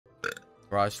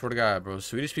Bro, I swear to God, bro.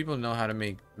 Swedish people know how to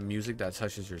make music that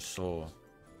touches your soul.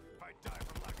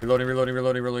 Reloading, reloading,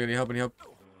 reloading, reloading. Any help? Any help?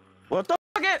 What the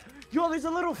fuck? Yo, there's a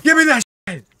little. Give me that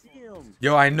shit! Damn.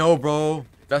 Yo, I know, bro.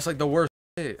 That's like the worst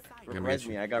shit. Reminds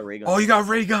me, I got Raygun. Oh, you got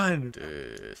Raygun!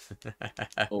 Dude.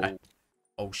 Oh.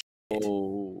 Oh, shit.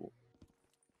 Oh.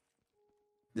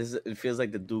 It feels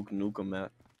like the Duke Nukem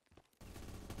map.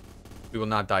 We will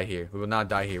not die here. We will not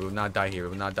die here. We will not die here.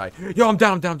 We will not die. Yo, I'm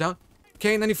down, I'm down, I'm down.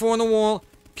 K94 on the wall.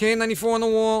 K94 on the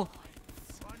wall.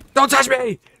 Don't touch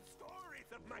me!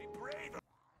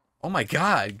 Oh my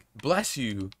God. Bless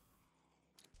you.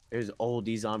 There's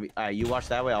these zombies. Alright, you watch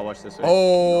that way, I'll watch this way.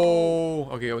 Oh.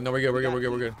 Okay, no, we're good, we're good, we're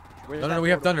good, we're good. No, no, no,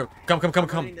 we have thunder. Come, come, come,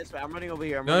 come. I'm running over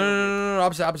here. No, no, no, no,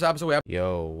 opposite, opposite, opposite way.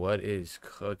 Yo, what is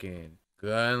cooking?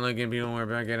 Good looking people. We're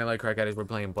back at it like crack addicts. We're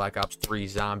playing Black Ops 3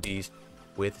 Zombies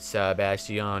with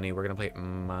Sebastiani. We're gonna play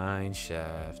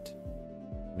Mineshaft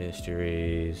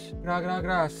Mysteries.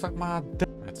 Suck my dick.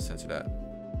 I have to censor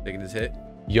that. Taking this hit.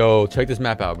 Yo, check this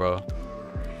map out, bro.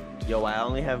 Yo, I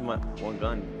only have my one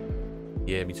gun.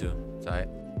 Yeah, me too. It's alright.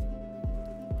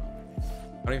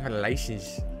 I don't even have a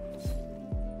license.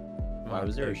 Why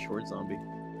was there a short zombie?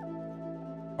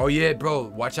 Oh yeah, bro.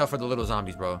 Watch out for the little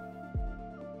zombies, bro.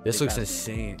 This They looks faster.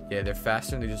 insane. Yeah, they're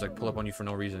faster and they just like pull up on you for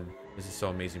no reason. This is so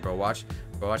amazing, bro. Watch,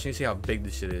 bro. Watch you see how big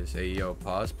this shit is. Hey, yo,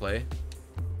 pause, play.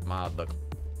 Mod, look.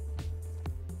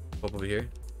 Up over here.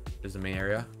 This is the main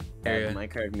area. Yeah,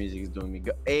 Minecraft music is doing me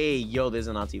good. Hey, yo, there's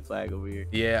a Nazi flag over here.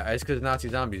 Yeah, it's because Nazi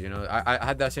zombies, you know. I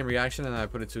had that same reaction and I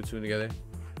put it two together.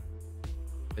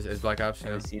 It's Black Ops, I you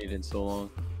know. haven't seen it in so long.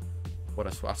 What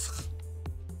a swap.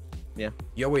 Yeah.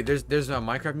 Yo, wait, there's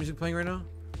Minecraft music playing right now?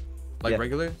 Like Yeah.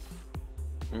 regular?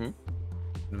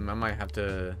 Mm-hmm. I might have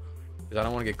to, cause I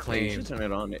don't want to get You claimed. should turn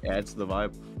it on. It adds to the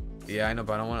vibe. Yeah, I know,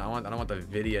 but I don't want the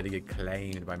video to get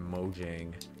claimed by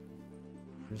Mojang.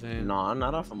 You know what I'm saying? Nah,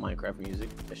 not off of Minecraft music.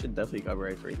 That should definitely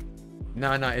copyright free.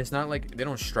 No, it's not like they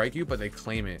don't strike you, but they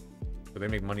claim it, but they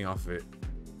make money off of it.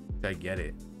 I get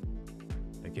it.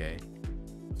 Okay.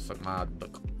 Suck my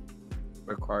dick.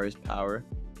 Requires power.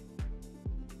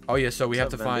 Oh yeah, so we have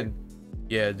to What's up, find.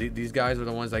 Yeah, these guys are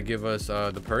the ones that give us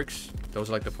the perks. Those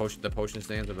are like the potion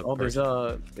stands or the Oh, perks.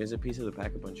 there's a piece of the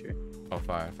pack-a-punch here. Oh,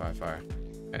 fire.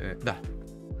 And da.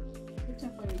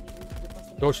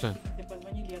 Точно.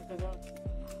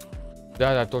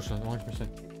 Да, точно, 100%.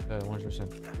 Да, 100%.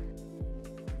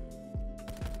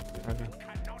 Okay.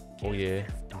 Oh yeah,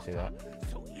 I say that.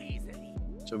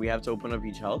 So we have to open up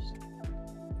each house?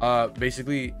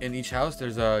 Basically in each house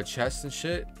there's a chest and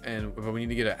shit, but we need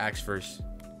to get an axe first.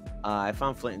 I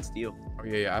found flint and steel. Oh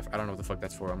yeah, I don't know what the fuck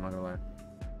that's for. I'm not gonna lie.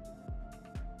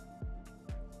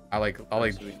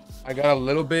 I got a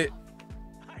little bit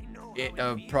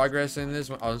of progress in this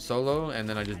on solo, and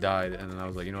then I just died, and then I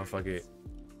was like, you know what, fuck it.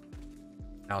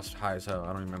 I was high as hell.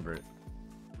 I don't remember it.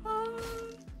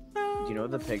 Do you know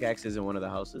the pickaxe is in one of the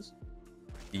houses?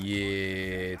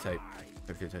 Yeah, type.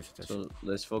 So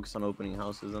let's focus on opening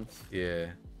houses then.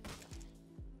 Yeah.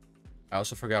 I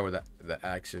also forgot where the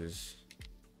axe is.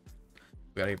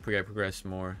 We gotta progress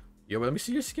more. Yo, but let me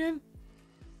see your skin.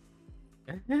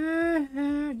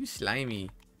 You slimy.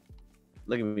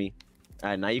 Look at me.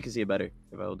 Alright, now you can see it better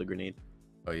if I hold the grenade.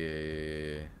 Oh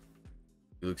yeah.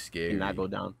 You look scary. And not go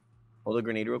down. Hold the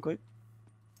grenade real quick.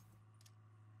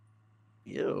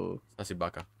 Ew.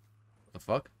 Sasibaka. What the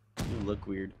fuck? You look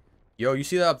weird. Yo, you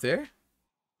see that up there?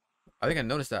 I think I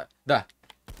noticed that. Da.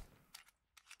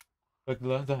 What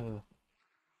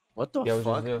the Yeah,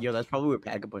 fuck? yeah. Yo, that's probably where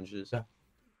pack-a-punch is. Yeah.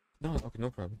 No, okay, no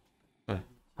problem.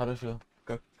 How does you?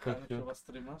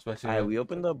 Alright, we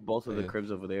opened up both of the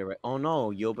cribs over there, right? Oh no,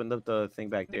 you opened up the thing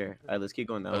back there. Alright, let's keep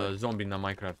going down. Zombie, not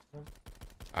Minecraft.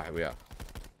 Alright, we are.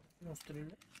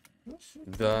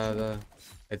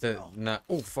 Это на...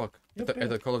 Oh, fuck.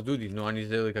 Это Call of Duty, но они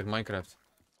сделали как Minecraft.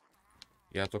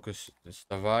 Я только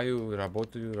вставаю,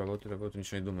 работаю,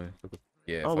 ничего не думаю.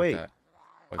 Yeah, Oh fuck wait, that.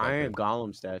 Fuck that Iron shit.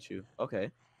 Golem statue.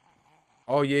 Okay.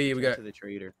 Oh yeah, we got... To the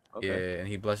trader. Okay. Yeah, and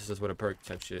he blesses us with a perk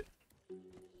type shit.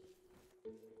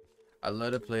 I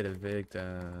love to play the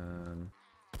victim.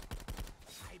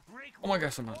 Oh my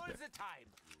god, someone's dead.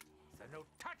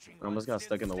 I almost got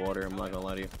stuck in the water, I'm not gonna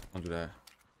lie to you. Don't do that.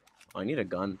 Oh, I need a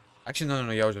gun. Actually,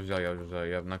 no, я уже взял,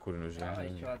 я накурен уже.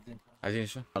 Один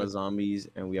еще? A lot of zombies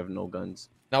and we have no guns.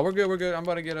 No, we're good. I'm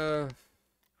about to get I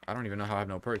don't even know how I have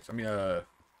no perks. I mean,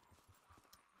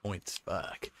 points.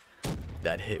 Fuck.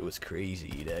 That hit was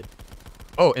crazy, Dad.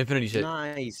 Oh, infinity shit.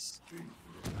 Nice.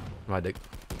 My dick.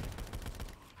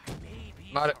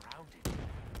 Not it.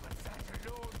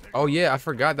 Oh yeah, I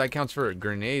forgot that counts for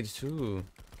grenades too.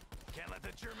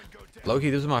 Loki,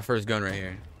 this is my first gun right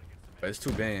here. But it's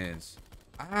 2 bands.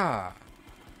 Ah.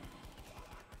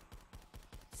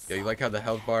 Yeah, you like how the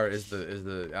health bar is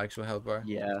the actual health bar?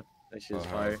 Yeah, that shit's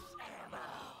fire.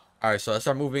 All right, so I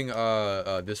start moving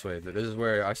this way. This is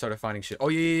where I started finding shit. Oh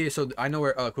yeah. So I know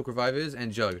where quick revive is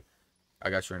and jug. I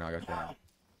got you right now. I got you right now.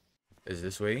 Is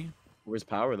this way? Where's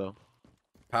power though?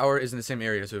 Power is in the same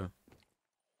area too.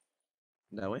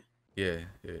 That way? Yeah,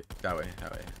 that way.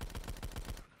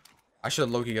 I should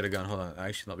low-key get a gun. Hold on.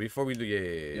 Actually, no. Before we do,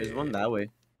 yeah. There's one that way.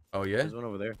 Oh yeah. There's one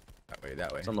over there.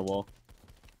 That way. It's on the wall.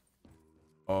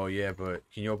 Oh yeah, but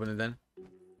can you open it then?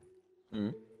 Mm-hmm.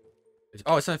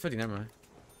 Oh, it's 750. Never mind.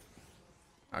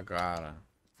 I gotta.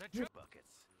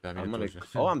 I'm gonna.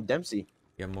 Oh, I'm Dempsey.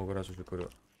 Yeah,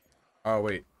 oh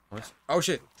wait. Oh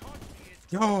shit.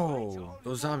 Yo,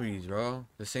 those zombies, bro.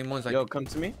 The same ones like. Yo, come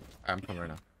to me. I'm coming right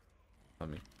now. Let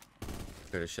me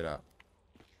clear this shit out.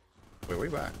 Wait, where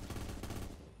you at?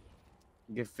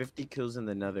 Get 50 kills in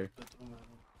the nether.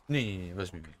 Nee,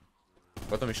 возьми меня.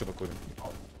 Потом еще покурим.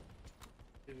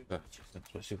 Да,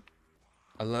 спасибо.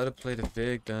 I love to play the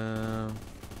victim.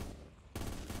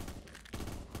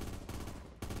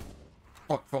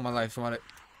 Fuck for my life, somebody.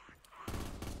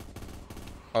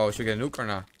 Oh, should we get a nuke or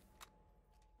not?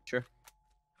 Sure.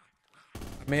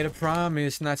 I made a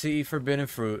promise not to eat forbidden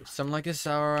fruit. Some like it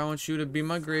sour, I want you to be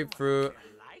my grapefruit.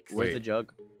 Where's the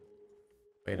jug?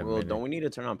 Wait a minute. Don't we need to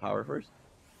turn on power first?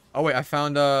 Oh wait, I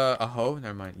found a hoe.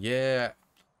 Never mind. Yeah,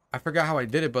 I forgot how I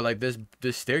did it, but like this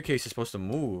staircase is supposed to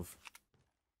move.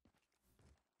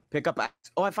 Pick up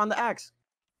axe. Oh, I found the axe.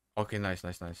 Okay, nice.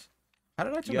 How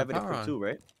did I turn you the have it power on? too,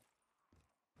 right?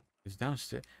 It's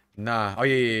downstairs. Nah. Oh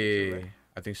yeah.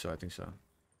 I think so.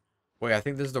 Wait, I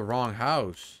think this is the wrong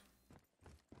house.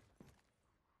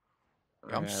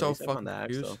 I'm so fucking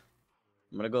confused.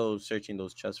 I'm gonna go searching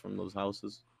those chests from those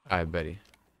houses. I bet.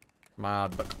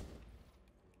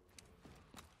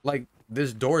 Like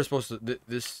this door is supposed to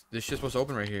this shit's supposed to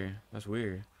open right here. That's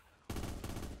weird.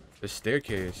 The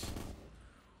staircase.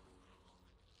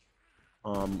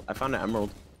 I found an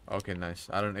emerald. Okay, nice.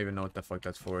 I don't even know what the fuck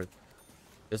that's for.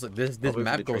 This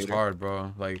map goes hard,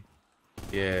 bro. Like,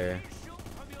 yeah.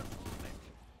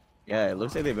 Yeah, it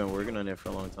looks like they've been working on it for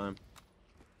a long time.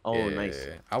 Oh, yeah, nice.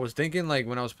 I was thinking, like,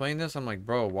 when I was playing this, I'm like,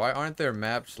 bro, why aren't there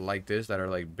maps like this that are,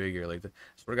 like, bigger? Like,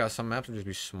 swear to God, some maps will just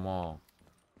be small.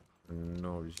 For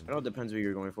no reason. It all depends what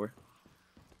you're going for.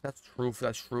 That's truth.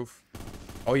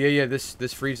 Oh, yeah,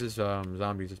 this freezes,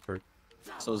 zombies, this perk.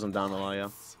 Slows them down a lot, yeah.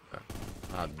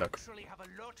 Ah, duck.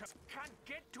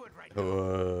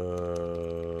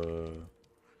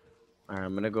 Alright,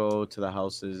 I'm gonna go to the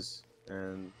houses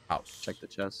and check the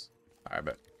chests. Alright,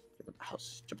 bet. Jump the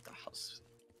house. Jump the house.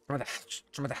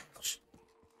 Jump the house.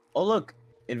 Oh look,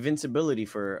 invincibility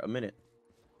for a minute.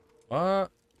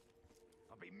 What?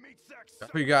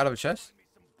 That's what you got out of a chest?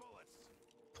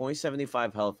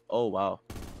 0.75 health. Oh wow.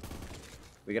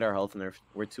 We get our health in there.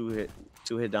 We're two hit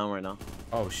down right now.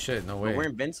 Oh shit, no way. But we're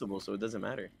invincible, so it doesn't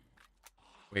matter.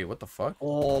 Wait, what the fuck?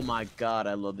 Oh my god,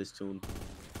 I love this tune.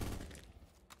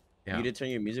 Yeah. You need to turn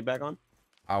your music back on?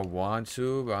 I want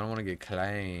to, but I don't want to get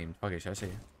claimed. Okay, should I say?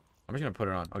 I'm just gonna put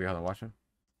it on. Okay, hold on, watch it.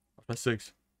 That's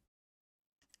 6.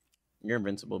 You're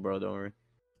invincible, bro, don't worry.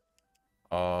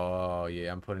 Oh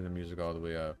yeah, I'm putting the music all the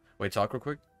way up. Wait, talk real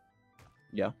quick.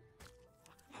 Yeah.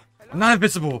 I'm not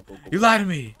invincible. You lied to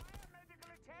me.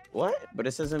 What? But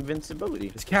it says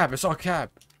invincibility. It's cap. It's all cap.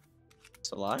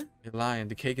 It's a lie? You're lying.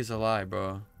 The cake is a lie,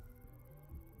 bro.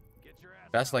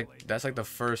 That's like the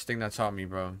first thing that taught me,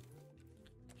 bro.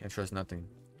 Can't trust nothing.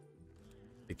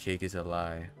 The cake is a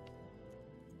lie.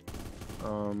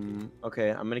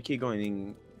 Okay, I'm gonna keep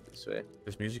going this way.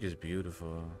 This music is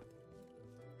beautiful.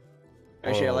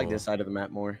 Actually, I like this side of the map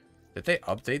more. Did they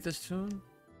update this tune?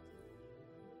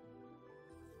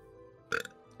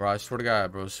 Bro, I swear to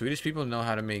God, bro. Swedish people know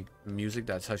how to make music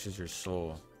that touches your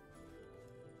soul.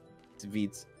 It's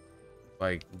beats.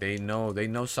 Like, they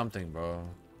know something, bro.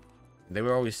 They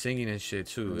were always singing and shit,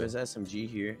 too. There's SMG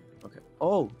here. Okay.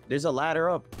 Oh, there's a ladder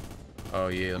up. Oh,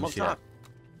 yeah, let me see that.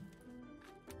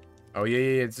 Oh,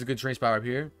 yeah. It's a good train spot up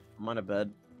here. I'm on a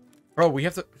bed. Bro, we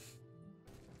have to...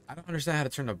 I don't understand how to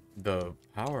turn the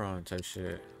power on type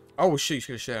shit. Oh, shit, you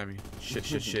scared the shit out of me.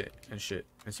 Shit.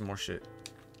 And some more shit.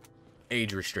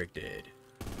 Age restricted.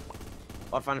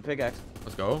 Oh, I found a pickaxe.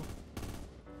 Let's go.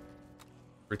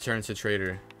 Return to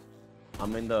trader.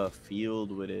 I'm in the field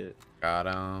with it. Got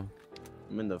him.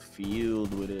 I'm in the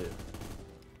field with it.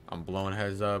 I'm blowing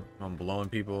heads up. I'm blowing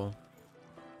people.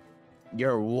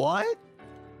 You're what?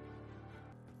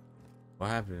 What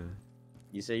happened?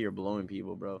 You say you're blowing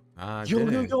people, bro.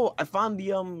 Yo! I found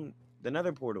the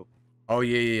nether portal. Oh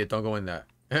yeah. Don't go in that.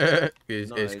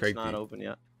 it's crazy. Not open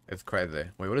yet. It's crazy.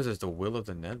 Wait, what is this? The Will of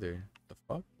the Nether? The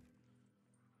fuck?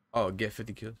 Oh, get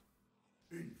 50 kills.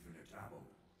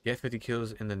 Get 50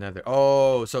 kills in the Nether.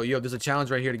 Oh, so yo, there's a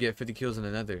challenge right here to get 50 kills in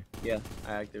the Nether. Yeah,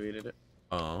 I activated it.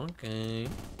 Oh, okay.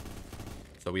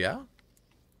 So we out?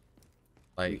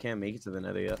 Like you can't make it to the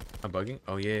Nether yet. I'm bugging.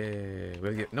 Oh yeah.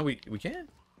 We can.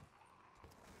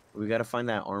 We gotta find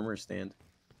that armor stand.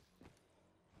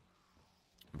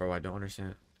 Bro, I don't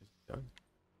understand.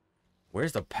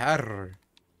 Where's the pattern?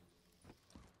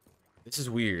 This is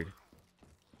weird.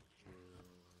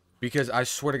 Because I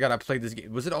swear to God, I played this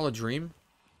game. Was it all a dream?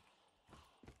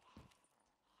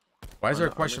 Why is there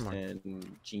a question mark?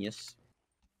 Genius.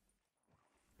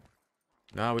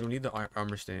 No, we don't need the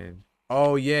armor stand.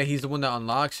 Oh yeah, he's the one that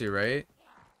unlocks it, right?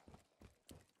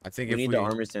 I think we need the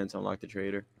armor stand to unlock the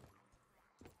trader.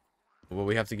 Well,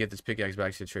 we have to get this pickaxe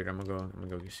back to the trader. I'm gonna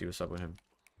go see what's up with him.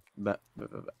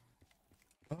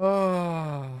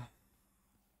 Oh,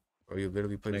 you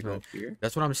literally played this map.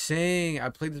 That's what I'm saying. I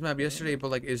played this map yesterday,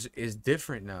 but like, is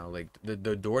different now. Like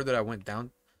the door that I went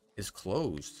down is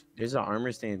closed. There's an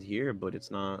armor stand here, but it's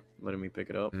not letting me pick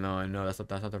it up. No, I know that's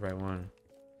not the right one.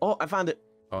 Oh, I found it.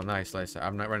 Oh, nice.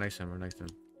 I'm not right next to him. Right next to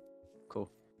him. Cool.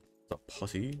 It's a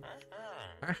pussy.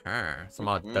 Some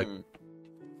odd duck.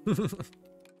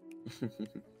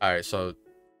 All right, so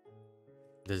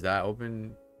does that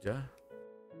open? Yeah.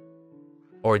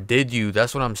 Or did you?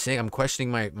 That's what I'm saying. I'm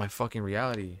questioning my fucking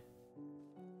reality.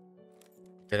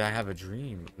 Did I have a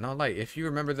dream? No, like if you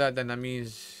remember that, then that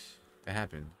means it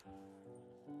happened,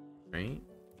 right?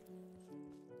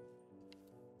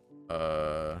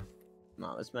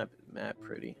 No, this map is mad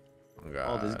pretty. Oh, God.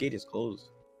 Oh, this gate is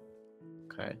closed.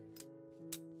 Okay.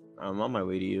 I'm on my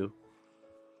way to you.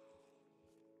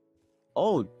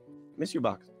 Oh, mystery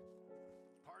box.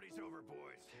 Party's over, boys.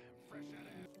 Fresh out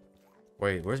of...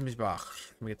 Wait, where's Miss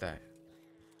Box? Let me get that.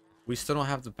 We still don't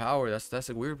have the power. That's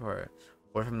the weird part.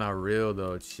 What if I'm not real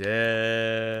though? Chill.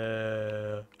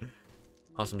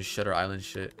 On some Shutter Island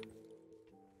shit.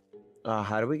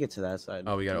 How do we get to that side?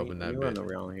 Oh, we gotta open that bit. Run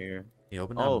around here. You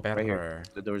open that right here.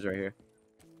 The door's right here.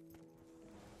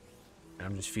 And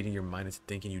I'm just feeding your mind into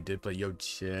thinking you did play. Yo,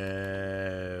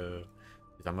 chill.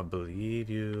 Cause I'ma believe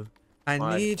you. I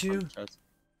need you.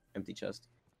 Empty chest.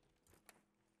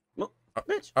 Well,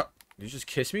 bitch. You just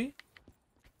kiss me?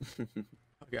 Okay.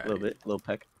 A little bit, a little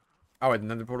peck. Oh, wait,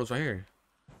 another portal's right here.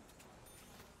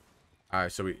 All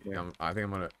right, so I think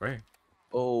I'm gonna right.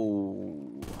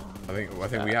 Oh. I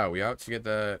think we out. We out to get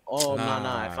the. Oh no!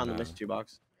 I found the mystery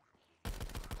box.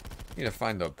 You need to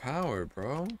find the power,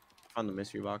 bro. Found the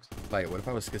mystery box. Like, what if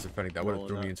I was schizophrenic? That would have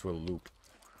threw me into a loop.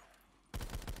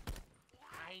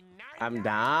 I'm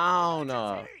down.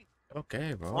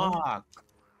 Okay, bro. Fuck.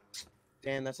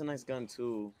 Damn, that's a nice gun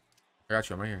too. I got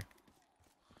you. I'm right here.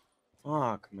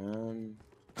 Fuck, man.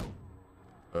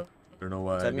 I don't know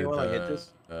why. Tell me while I hit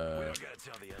this. We don't gotta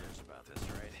tell the others about this,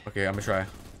 right? Okay, I'm gonna try.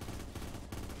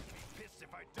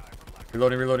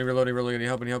 Reloading. Any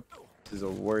help? This is a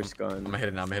worse gun. I'm gonna hit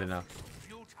it now.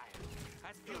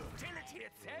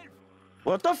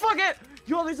 What the fuck?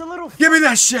 Yo, there's a little. Give me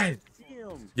that shit.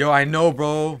 Yo, I know,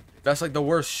 bro. That's like the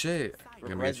worst shit.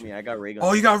 Reminds me, I got Raygun.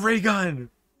 Oh, you got Raygun.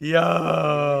 Yo. You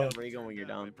got Raygun when you're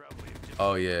down.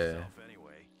 Oh yeah.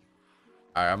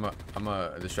 All right, I'm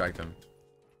gonna distract him.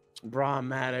 Bro, I'm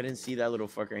mad. I didn't see that little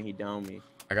fucker and he downed me.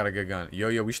 I got a good gun.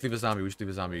 Yo, we should leave a zombie.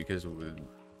 Because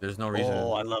there's no reason.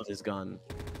 Oh, I love this gun.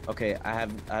 Okay, I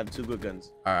have 2 good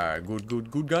guns. All right,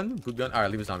 good gun. All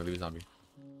right, leave a zombie.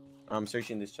 I'm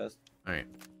searching this chest. All right.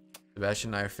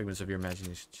 Sebastian and I are figments of your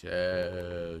imagination.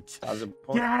 Get out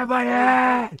of my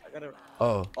head!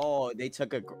 Oh, they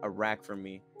took a rack from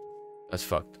me. That's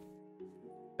fucked.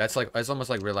 That's almost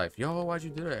like real life. Yo, why'd you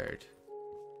do that?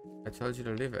 I told you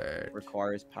to leave it.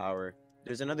 Requires power.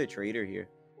 There's another trader here.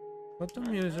 Put the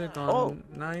music on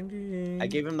 90. I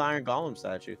gave him the Iron Golem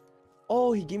statue.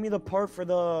 Oh, he gave me the part for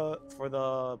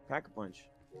the Pack-a-Punch.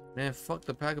 Man, fuck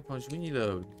the Pack-a-Punch. We need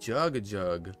a jug.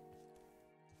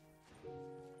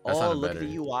 That look at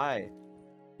the UI.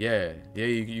 Yeah,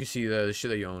 you see the shit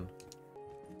that you own.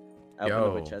 I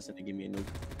opened up a chest and they gave me a nuke.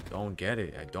 I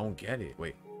don't get it.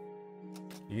 Wait.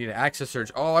 You need an axe to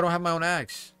search. Oh, I don't have my own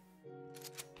axe.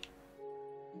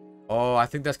 Oh, I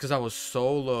think that's because I was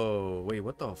solo. Wait,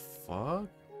 what the fuck?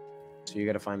 So you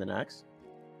gotta find an axe?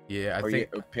 Yeah, I think.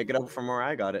 Pick it up from where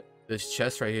I got it. This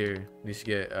chest right here needs to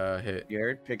get hit. You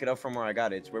heard? Pick it up from where I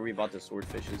got it. It's where we bought the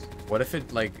swordfishes. What if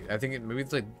it I think maybe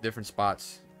it's like different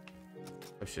spots.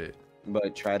 Oh shit.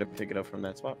 But try to pick it up from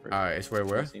that spot first. Alright, it's where?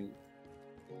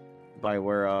 By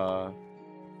where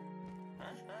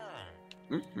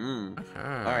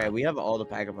Alright, we have all the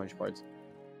Pack-a-Punch parts.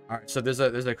 All right, so there's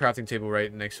a crafting table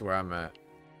right next to where I'm at.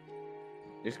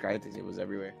 There's crafting tables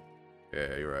everywhere.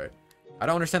 Yeah, you're right. I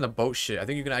don't understand the boat shit. I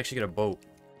think you can actually get a boat.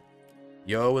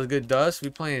 Yo, what's good, Dust? We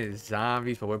playing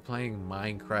zombies, but we're playing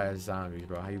Minecraft zombies,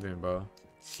 bro. How you been, bro?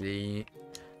 See,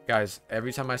 guys,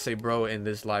 every time I say bro in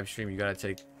this live stream, you gotta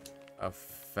take a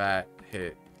fat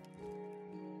hit.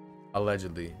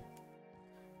 Allegedly.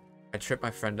 I tripped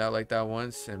my friend out like that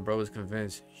once, and bro was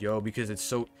convinced. Yo, because it's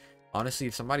so... Honestly,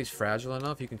 if somebody's fragile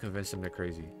enough, you can convince them they're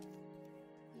crazy.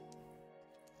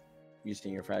 You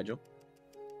think you're fragile?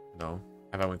 No.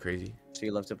 Have I went crazy? So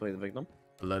you love to play the victim?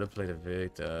 I love to play the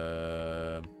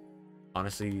victim.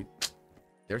 Honestly,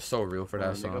 they're so real for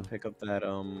that song. Go pick up that,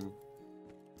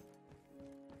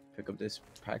 pick up this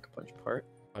pack-a-punch part.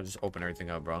 I'll just open everything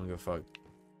up, bro. I don't give a fuck.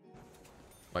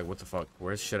 Like, what the fuck?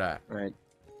 Where's shit at? Alright.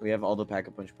 We have all the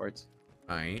pack-a-punch parts.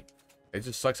 I ain't. It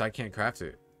just sucks I can't craft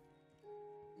it.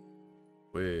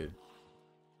 Weird.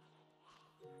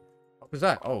 What was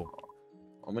that? Oh.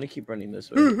 I'm gonna keep running this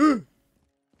way.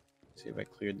 See if I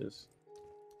cleared this.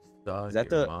 Is that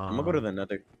the... I'm gonna go to the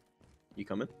nether. You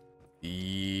coming?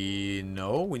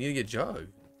 No, we need to get Jug.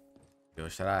 Yo,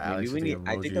 shout out Alex. Maybe we need...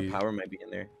 I think the power might be in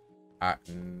there.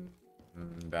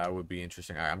 That would be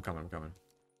interesting. Alright, I'm coming.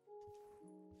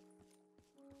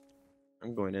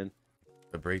 I'm going in.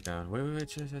 The breakdown. Wait.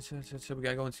 Chill. We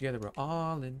gotta go in together, bro.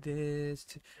 All in this.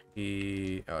 Oh,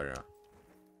 yeah.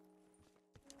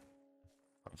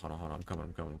 Hold on. I'm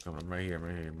coming. I'm right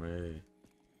here.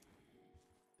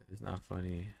 It's not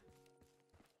funny.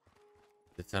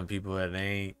 There's some people that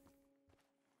ain't.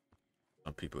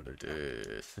 Some people that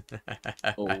is.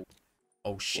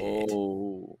 Oh shit.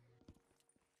 Oh.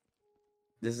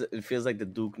 It feels like the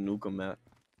Duke Nukem map.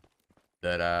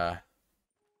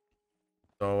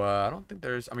 So I don't think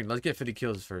there's... I mean, let's get 50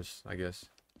 kills first, I guess.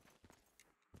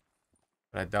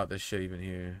 But I doubt there's shit even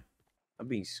here. I'm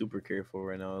being super careful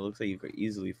right now. It looks like you could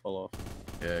easily fall off.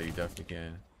 Yeah, you definitely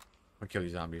can. I'll kill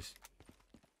these zombies.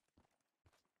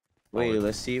 Wait,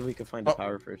 let's see if we can find the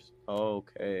power first.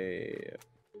 Okay.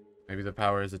 Maybe the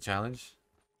power is a challenge?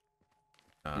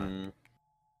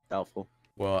 Doubtful.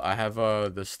 Well, I have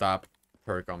the stop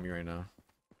perk on me right now.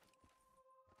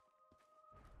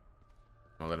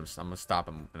 I'm gonna stop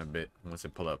him in a bit once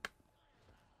it pull up.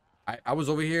 I was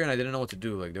over here and I didn't know what to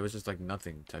do. Like, there was just like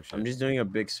nothing type shit. I'm just doing a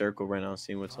big circle right now,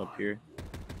 seeing what's up here.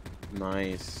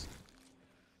 Nice.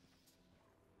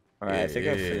 Alright, I think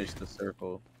I finished the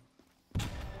circle.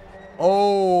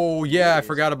 Oh yeah, I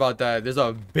forgot about that. There's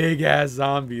a big ass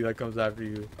zombie that comes after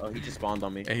you. Oh, he just spawned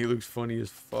on me. And he looks funny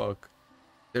as fuck.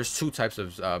 There's two types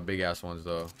of big ass ones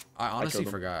though. I honestly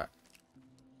forgot.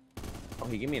 Oh,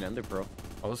 he gave me an ender pearl.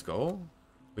 Oh, let's go.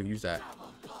 We can use that.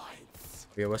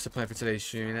 Yeah, what's the plan for today's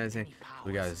stream?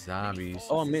 We got zombies.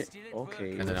 Oh,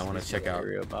 okay. And then I want to check out.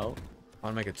 I want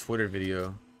to make a Twitter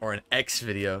video or an X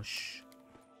video. Shh.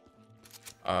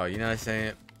 You know what I'm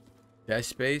saying? That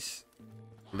space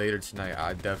later tonight.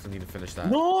 I definitely need to finish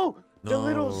that. No, the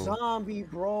little zombie,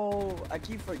 bro. I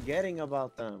keep forgetting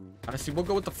about them. Honestly, we'll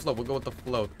go with the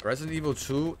flow. Resident Evil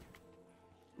 2.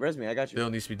 Res me, I got you. Still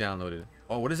needs to be downloaded.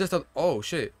 Oh, what is this? Oh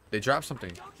shit! They dropped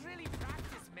something.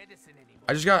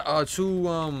 I just got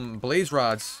 2 blaze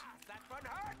rods.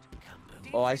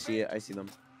 Oh, I see it. I see them.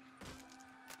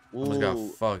 Ooh, almost got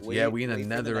fucked. Yeah, we in the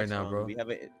nether right now, bro. We have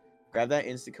it. Grab that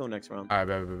insta kill next round. All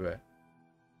right, bet.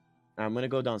 I'm gonna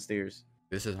go downstairs.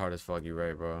 This is hard as fuck. You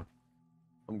right, bro.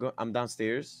 I'm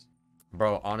downstairs.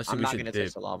 Bro, honestly, we should dip. I'm not gonna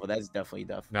touch the lava. That's definitely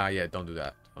death. Nah, yeah, don't do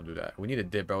that. We need a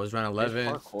dip, bro. It's round 11.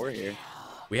 There's parkour here.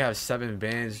 We have 7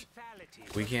 bands.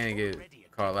 We can't get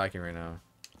caught lacking right now.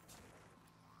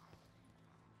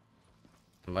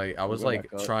 Like, I was like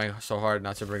trying so hard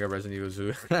not to bring up Resident Evil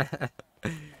 2.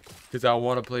 Because I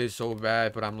want to play it so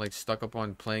bad, but I'm like stuck up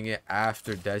on playing it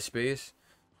after Dead Space.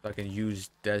 So I can use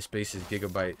Dead Space's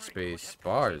gigabyte space.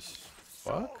 Bars.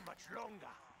 Fuck.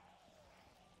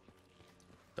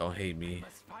 Don't hate me.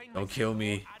 Don't kill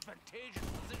me.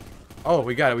 Oh,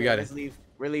 we got it. Let's leave.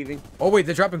 We're leaving. Oh, wait.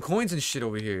 They're dropping coins and shit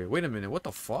over here. Wait a minute. What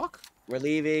the fuck? We're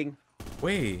leaving.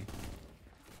 Wait.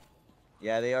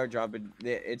 Yeah, they are dropping.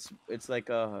 It's like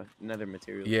another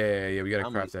material. Yeah. We gotta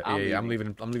craft that. Yeah. I'm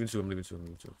leaving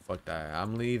too. Fuck that.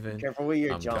 I'm leaving. Careful with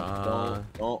your jump.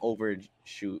 Don't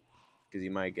overshoot, because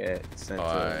you might get sent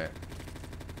to.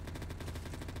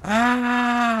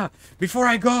 Ah! Before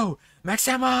I go,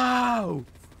 Maximo!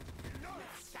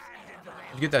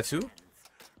 You get that too?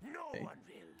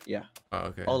 Yeah. Oh,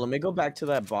 okay. Oh, let me go back to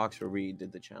that box where we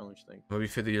did the challenge thing. I'll be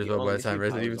 50 years old by the time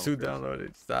Resident Evil 2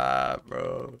 downloaded. Stop,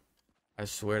 bro. I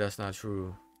swear that's not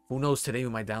true. Who knows, today we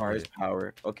might download it.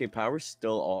 Power. Okay, power's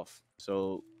still off.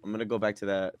 So I'm gonna go back to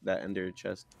that ender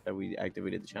chest that we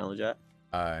activated the challenge at.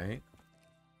 Alright.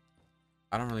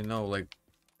 I don't really know. Like,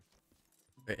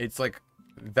 it's like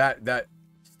that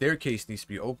staircase needs to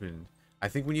be opened. I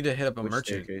think we need to hit up a Which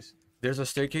merchant. staircase? There's a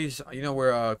staircase. You know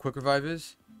where quick revive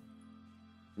is?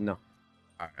 No.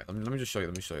 All right. Let me just show you.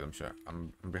 Let me show you.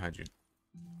 I'm behind you.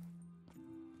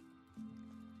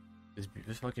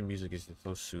 This fucking music is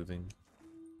so soothing.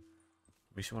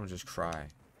 Makes you want to just cry.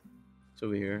 It's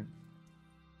over here.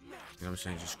 You know what I'm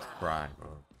saying? Just cry, bro.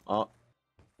 Oh.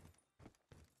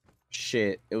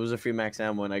 Shit. It was a free max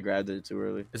ammo and I grabbed it too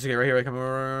early. It's okay. Right here. Right, come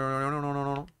on.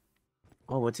 No.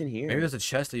 Oh, what's in here? Maybe there's a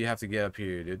chest that you have to get up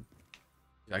here, dude.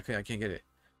 I can't get it.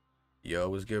 Yo,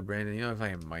 what's good, Brandon? You know, we're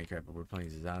playing Minecraft, but we're playing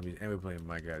zombies, and we're playing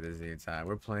Minecraft at the same time.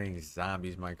 We're playing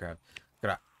Zombies Minecraft.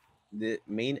 The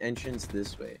main entrance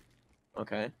this way.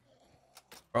 Okay.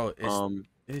 Bro,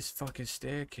 it's this fucking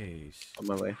staircase. On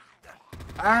my way.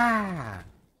 Ah!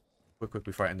 Quick,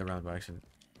 before I end the round by accident.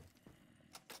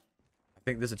 I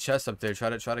think there's a chest up there. Try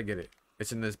to get it.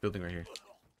 It's in this building right here.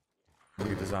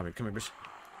 Look at the zombie. Come here, bitch.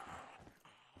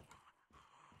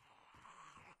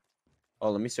 Oh,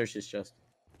 let me search this chest.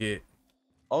 Yeah.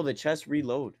 Oh, the chest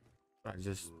reload.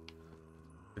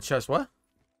 The chest what?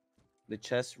 The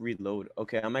chest reload.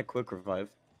 Okay, I'm at quick revive.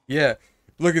 Yeah.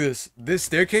 Look at this. This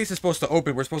staircase is supposed to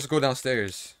open. We're supposed to go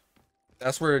downstairs.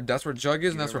 That's where Jug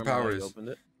is, and that's where Power is. Opened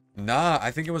it? Nah,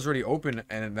 I think it was already open,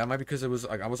 and that might be because it was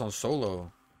like I was on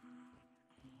solo.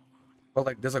 But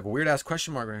like, there's like a weird ass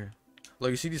question mark right here. Look,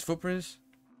 you see these footprints?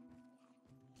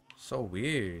 So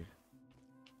weird.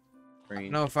 I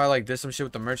don't know if I like did some shit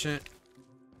with the merchant.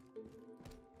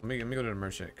 Let me go to the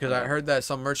merchant, because I heard that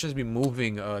some merchants be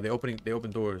moving. They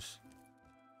open doors.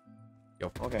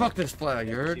 Yo, okay. Fuck this flag,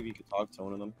 you heard? See if you can talk to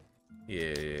one of them.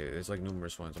 Yeah, there's like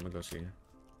numerous ones. I'm gonna go see.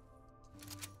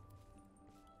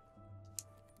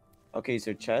 Okay,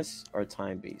 so chests are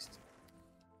time based.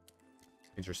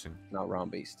 Interesting. Not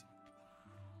round based.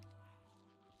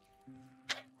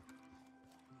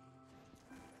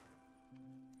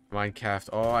 Minecraft.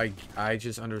 Oh, I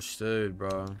just understood,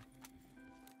 bro.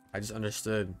 I just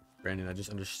understood, Brandon. I just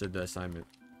understood the assignment.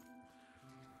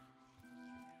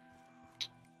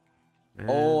 Man.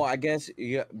 Oh, I guess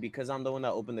yeah, because I'm the one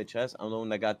that opened the chest. I'm the one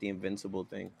that got the invincible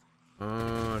thing.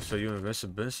 So you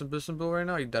invincible right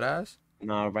now? You dead ass?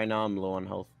 Nah, right now I'm low on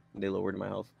health. They lowered my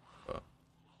health. Oh.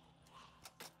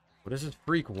 What does this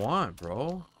freak want,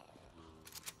 bro?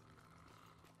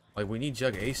 Like, we need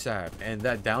Jug ASAP, and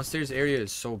that downstairs area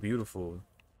is so beautiful.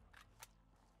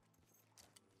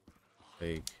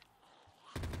 Like,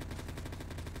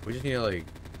 we just need to like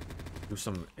do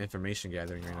some information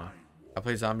gathering right now. I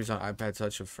play zombies on iPad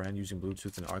Touch with friend using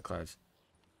Bluetooth in art class.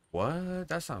 What?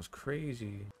 That sounds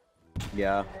crazy.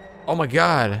 Yeah. Oh my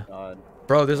god. God.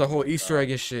 Bro, there's a whole Easter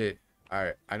egg and shit.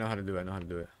 Alright, I know how to do it. I'm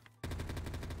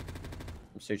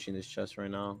searching this chest right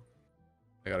now.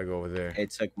 I gotta go over there. It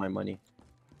took my money.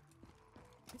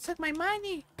 It took my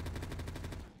money.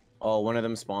 Oh, one of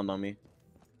them spawned on me.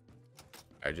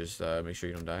 I just make sure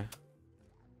you don't die.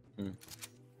 Hmm.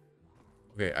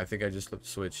 Okay, I think I just flipped the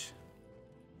switch.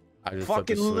 I just Fucking flipped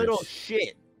the switch. little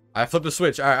shit. I flipped the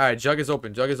switch. Alright, Jug is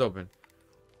open.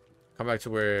 Come back to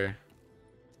where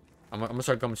I'm gonna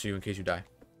start coming to you in case you die.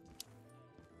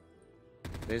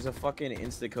 There's a fucking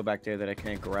insta kill back there that I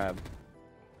can't grab.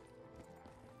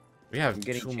 We have I'm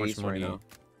getting too much chased money. right now.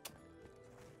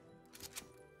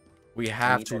 We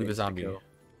have need to that leave the zombie. insta-kill.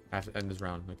 Have to end this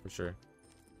round, like for sure.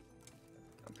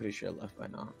 I'm pretty sure I left by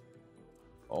now.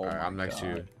 Oh Alright, my I'm next to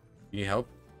you. God. You need help?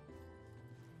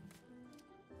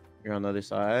 You're on the other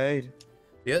side.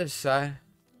 The other side.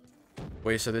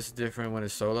 Wait, so this is different when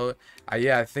it's solo?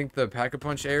 Yeah, I think the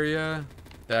Pack-a-Punch area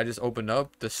that I just opened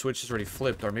up, the switch is already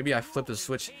flipped. Or maybe I flipped the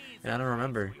switch and I don't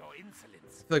remember. I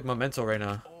feel like Memento right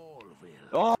now.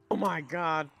 Oh my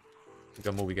God. It's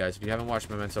a movie, guys. If you haven't watched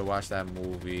Memento, watch that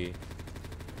movie.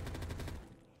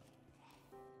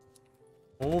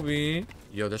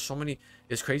 Yo, there's so many.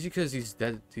 It's crazy because these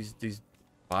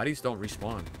bodies don't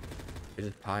respawn. They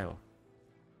just pile.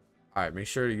 Alright, make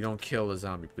sure you don't kill the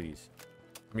zombie, please.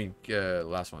 I mean,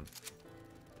 last one.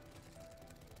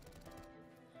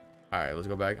 Alright, let's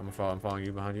go back. I'm following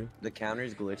you, behind you. The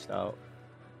counter's glitched out.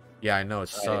 Yeah, I know, it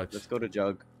sucks. Right, let's go to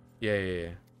Jug. Yeah.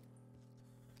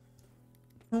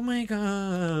 Oh my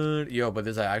god. Yo, but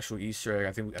there's an actual Easter egg.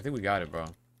 I think we got it, bro.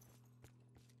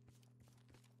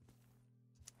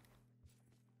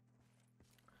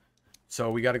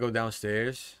 So we gotta go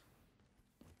downstairs.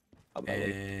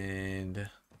 And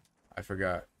I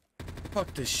forgot.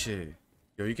 Fuck this shit.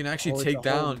 Yo, you can actually take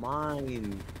down.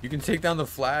 Mine. You can take down the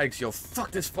flags. Yo,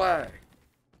 fuck this flag.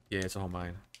 Yeah, it's a whole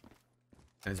mine.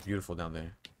 And it's beautiful down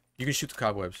there. You can shoot the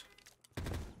cobwebs.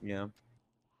 Yeah.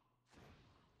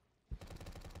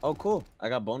 Oh, cool. I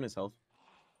got bonus health.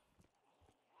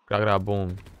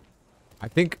 Boom. I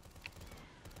think.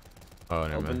 Oh,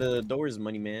 never Open mind. the doors,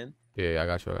 money man. Yeah, I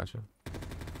got you.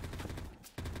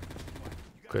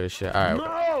 Good shit. All right.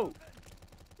 No!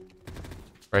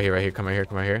 Right here. Come right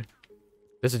here.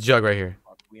 There's a jug right here.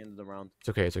 We ended the round.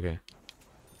 It's okay.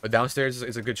 But downstairs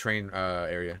is a good train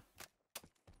area.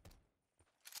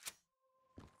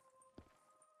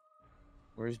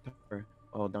 Where's Pepper?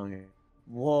 Oh, down here.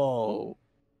 Whoa.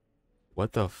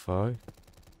 What the fuck?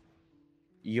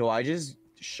 Yo, I just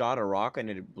shot a rock and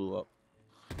it blew up.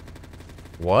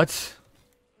 What?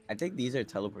 I think these are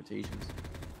teleportations.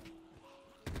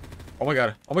 Oh my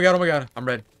god. I'm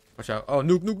red. Watch out. Oh,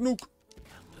 nuke.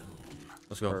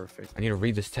 Let's go. Perfect. I need to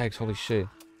read this text. Holy shit.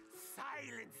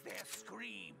 Silence their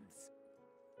screams.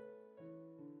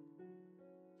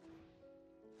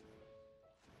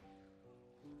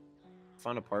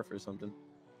 Found a part for something.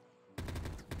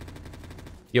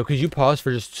 Yo, could you pause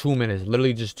for just 2 minutes?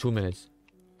 Literally just 2 minutes.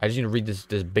 I just need to read this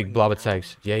big blob of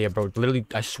text. Yeah, bro. Literally,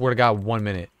 I swear to God, 1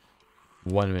 minute.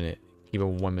 1 minute. Keep it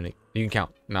 1 minute. You can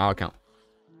count. No, I'll count.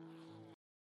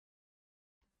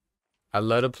 I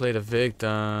love to play the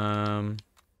victim.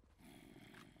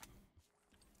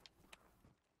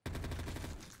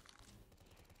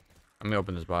 Let me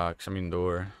open this box. I mean,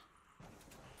 door.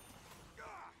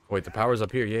 Wait, the power's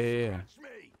up here. Yeah.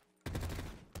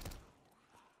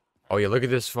 Oh, yeah, look at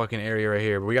this fucking area right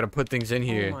here. We gotta put things in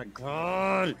here. Oh my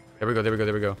god. There we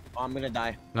go. Oh, I'm gonna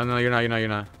die. No, you're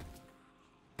not.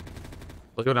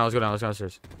 Let's go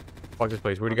downstairs. Fuck this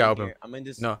place. Where'd you go open? I'm in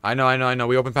this. No, I know.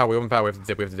 We open power. We have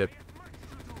to dip.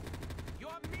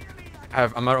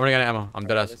 I'm running out of ammo. I'm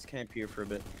dead ass. Let's camp here for a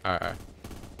bit. Alright.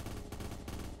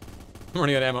 I'm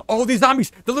running out of ammo. Oh, these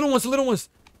zombies! The little ones!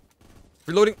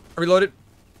 Reloaded.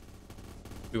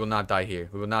 We will not die here.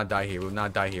 We will not die. Yo,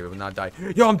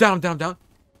 I'm down.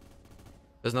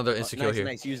 There's another insta-kill here.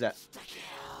 Nice, use that. Suck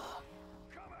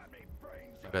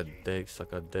a dick,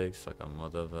 suck a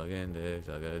motherfucking dick,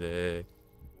 suck a dick.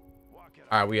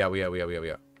 Alright, we out.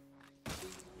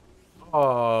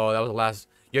 Oh, that was the last.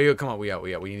 Yo, come on, we out.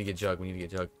 We need to get jug.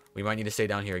 We might need to stay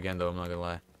down here again, though. I'm not gonna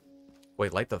lie.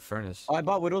 Wait, light the furnace. Oh, I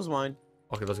bought Widow's Wine.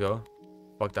 Okay, let's go.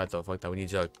 Fuck that, though. We need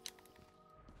jug.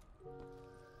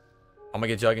 I'm gonna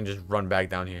get jug and just run back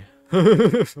down here.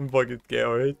 I'm fucking scared,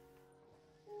 alright?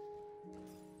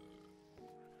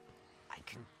 I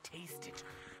can taste it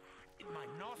in my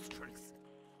nostrils.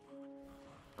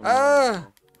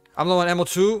 I'm low on ammo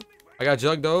too. I got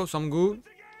jug though, so I'm good.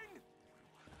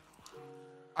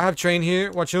 I have train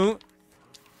here. Watch out.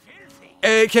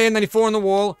 Hey, K94 on the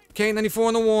wall. K94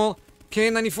 on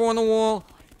the wall.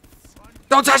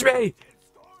 Don't touch me!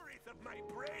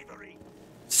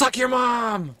 Suck your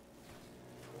mom!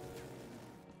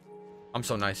 I'm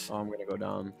so nice. Oh, I'm gonna go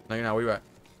down. No, you're not. Where you at?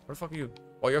 Where the fuck are you?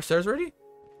 Oh, you're upstairs already?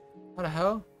 What the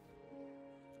hell?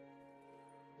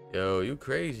 Yo, you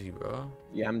crazy, bro.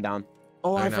 Yeah, I'm down.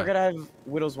 Oh, No, I you're forgot I have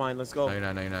Widow's Wine. Let's go. No,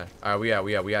 you're not. Alright, we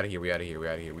out of here.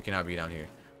 We cannot be down here.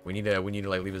 We need to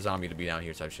like leave a zombie to be down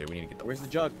here type shit. We need to get the... Where's the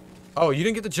jug? Oh, you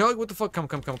didn't get the jug? What the fuck? Come.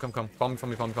 Follow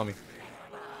me.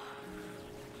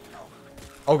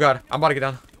 Oh god, I'm about to get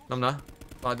down. No, I'm not.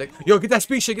 Oh, yo, get that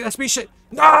speed shit.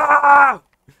 No!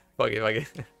 Fuck it.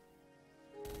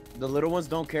 The little ones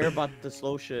don't care about the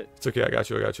slow shit. It's okay, I got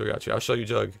you. I'll show you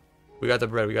jug. We got the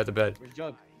bread, bed. Where's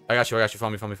jug? I got you.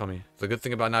 Follow me. The good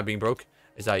thing about not being broke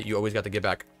is that you always got to get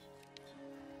back.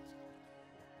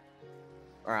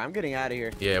 Alright, I'm getting out of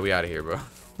here. Yeah, we out of here, bro.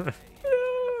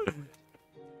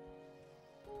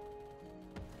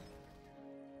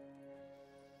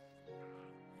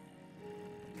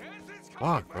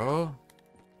 Fuck, bro.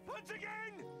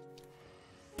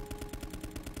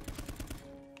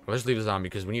 Let's leave the zombie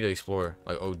because we need to explore,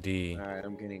 like OD. Alright,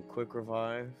 I'm getting quick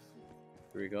revive.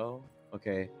 Here we go.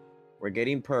 Okay, we're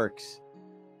getting perks.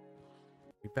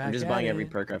 I'm just buying every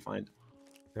perk I find.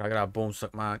 I got a boom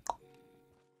suck my.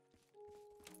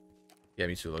 Yeah,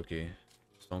 me too, Loki.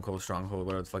 Stone Cold Stronghold,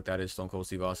 whatever the fuck that is. Stone Cold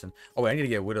Steve Austin. Oh, wait, I need to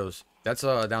get Widows. That's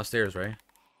downstairs, right?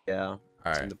 Yeah. It's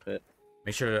Alright. in the pit.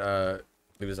 Make sure to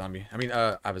leave a zombie. I mean,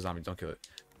 I have a zombie. Don't kill it.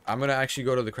 I'm gonna actually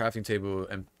go to the crafting table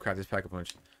and craft this pack a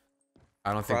punch.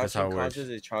 I don't think that's how it works. Causes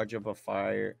a charge up a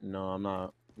fire. No, I'm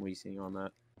not wasting on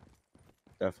that.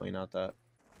 Definitely not that.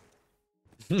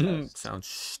 Sounds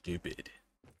stupid.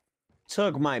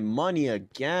 Took my money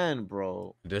again,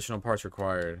 bro. Additional parts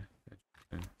required.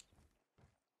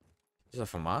 Is that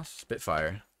FAMAS?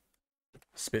 Spitfire.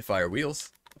 Spitfire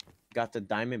wheels. Got the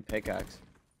diamond pickaxe.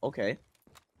 Okay.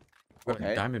 What,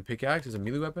 Okay. Diamond pickaxe is a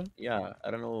melee weapon? Yeah,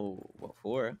 I don't know what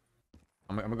for.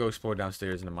 I'm gonna go explore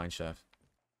downstairs in the mine shaft.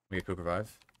 Let me get quick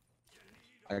revive.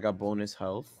 I got bonus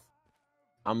health.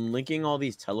 I'm linking all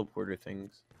these teleporter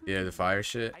things. Yeah, the fire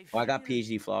shit. Oh, I got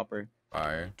PhD flopper.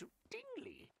 Fire.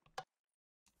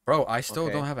 Bro, I still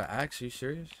don't have an axe. Are you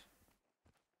serious?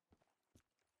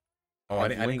 Oh, I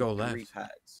didn't go left.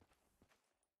 Pads.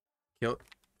 Kill.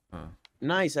 Oh.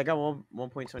 Nice. I got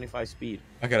 1.25 speed.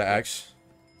 I got an axe.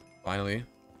 Finally.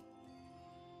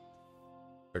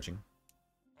 Searching.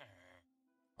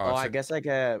 Oh, I guess I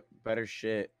get better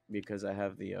shit because I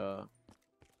have the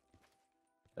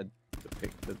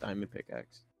diamond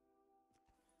pickaxe.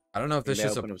 I don't know if this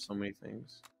shit's open up so many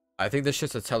things. I think this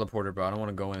shit's a teleporter, bro. I don't want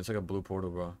to go in. It's like a blue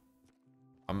portal, bro.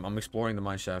 I'm exploring the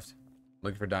mine shaft,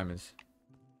 looking for diamonds.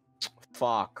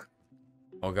 Fuck.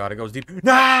 Oh god, it goes deep.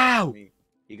 No!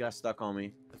 He got stuck on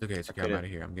me. It's okay. It's okay. I'm out of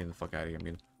here. I'm getting the fuck out of here.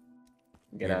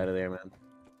 Get out of there, man.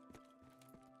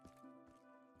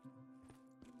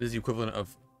 This is the equivalent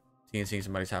of TNT in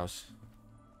somebody's house.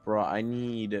 Bro, I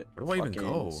need where do I even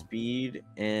go? Speed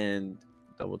and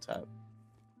double tap.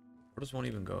 Where does one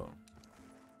even go?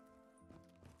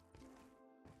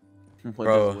 What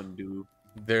does one do?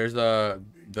 There's the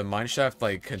mine shaft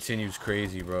like continues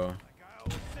crazy, bro.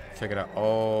 Check it out.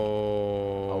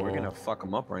 Oh, we're gonna fuck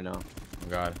him up right now. Oh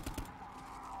god.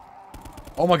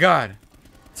 Oh my god.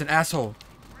 It's an asshole.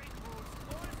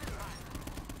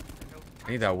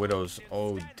 I need that widow's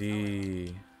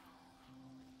OD.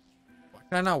 Why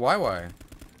can I not YY?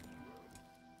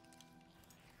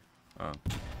 Oh.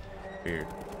 Weird.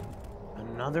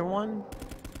 Another one?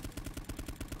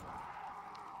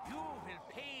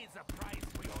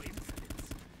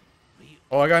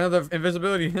 Oh, I got another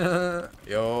invisibility.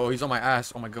 Yo, he's on my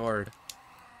ass. Oh my god.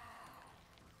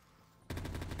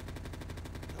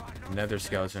 Nether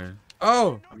skeleton.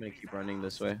 Oh! I'm gonna keep running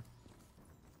this way.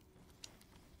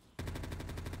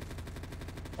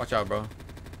 Watch out, bro.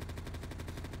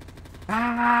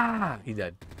 Ah! He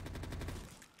dead.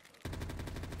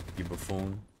 You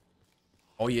buffoon.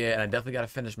 Oh yeah, and I definitely gotta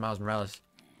finish Miles Morales.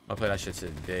 I'll play that shit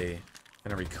today.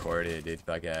 I'm gonna record it, dude.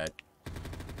 Like that.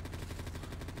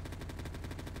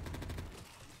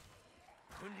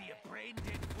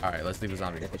 Alright, let's leave the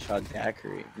zombie. I shot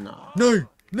Daiquiri. No. No!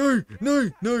 No! No!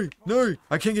 No! No!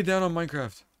 I can't get down on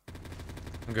Minecraft.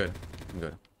 I'm good. I'm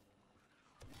good.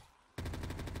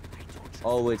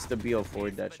 Oh, it's the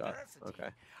BO4 dead shot. Okay.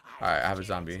 Alright, I have a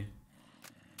zombie.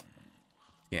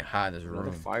 Can't hide in this room.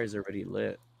 The fire's already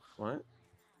lit. What?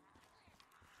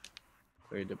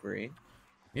 Clear debris.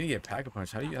 You need to get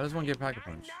Pack-a-Punch. How does one get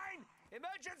Pack-a-Punch?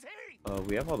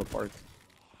 We have all the parts.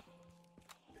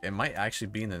 It might actually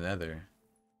be in the nether.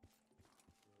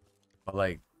 But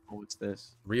like, oh, what's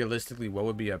this? Realistically, what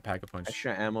would be a Pack-a-Punch?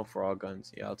 Extra ammo for all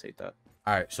guns. Yeah, I'll take that.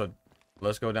 Alright, so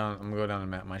let's go down. I'm gonna go down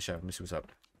to my shaft. Let me see what's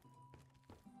up.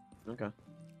 Okay.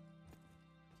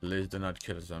 Please do not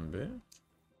kill a zombie.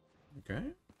 Okay.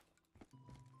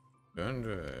 Don't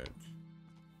do it.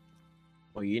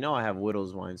 Well, you know I have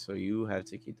Widow's Wine, so you have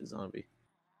to keep the zombie.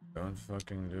 Don't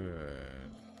fucking do it.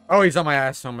 Oh, he's on my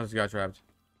ass. Someone's got trapped.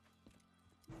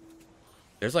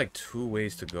 There's like 2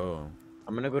 ways to go.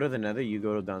 I'm gonna go to the nether. You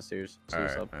go downstairs.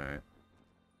 Alright, alright.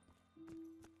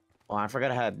 Oh, I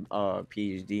forgot I had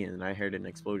PhD and I heard an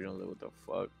explosion. I was like, what the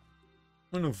fuck?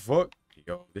 What the fuck?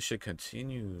 Yo, this shit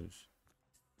continues.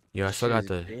 Yo, I still got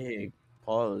the big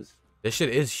pause. This shit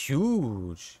is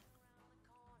huge.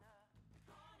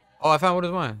 Oh, I found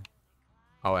Widow's Wine.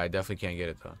 Oh, I definitely can't get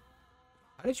it though.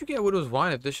 How did you get Widow's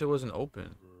Wine if this shit wasn't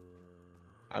open?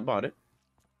 I bought it.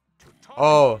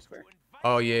 Oh.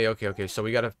 Oh yeah, okay. So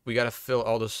we gotta fill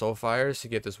all the soul fires to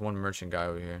get this one merchant guy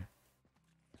over here.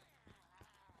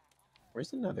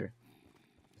 Where's the nether?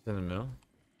 It's in the middle.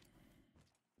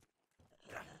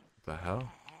 What the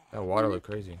hell? That water look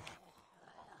crazy.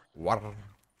 Water.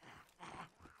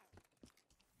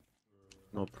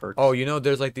 No perks. Oh, you know,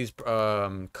 there's like these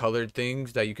colored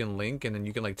things that you can link, and then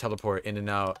you can like teleport in and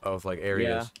out of like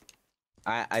areas.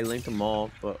 Yeah. I linked them all,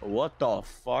 but what the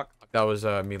fuck? That was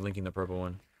me linking the purple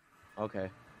one. Okay.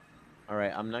 All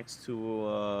right, I'm next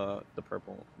to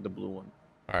the blue one.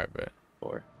 All right, bet.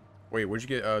 4. Wait, where'd you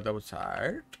get double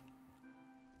tire?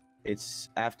 It's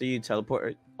after you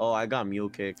teleport. Oh, I got mule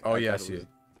kick. Oh yeah, I see it.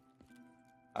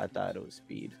 I thought it was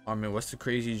speed. I mean, what's the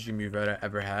craziest dream you've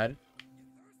ever had?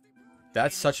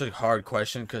 That's such a hard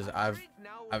question because I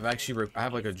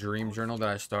have like a dream journal that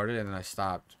I started and then I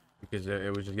stopped because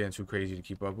it was just getting too crazy to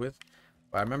keep up with.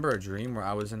 But I remember a dream where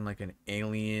I was in like an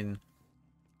alien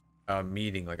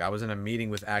meeting. Like I was in a meeting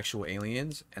with actual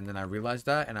aliens, and then I realized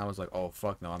that, and I was like, oh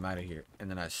fuck no, I'm out of here. And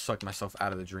then I sucked myself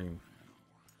out of the dream.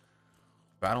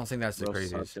 But I don't think that's the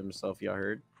craziest. Sucked himself, y'all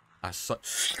heard? I suck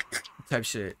type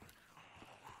shit.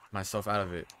 myself out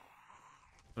of it.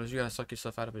 Sometimes you gotta suck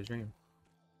yourself out of a dream.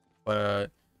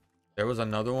 But there was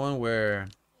another one where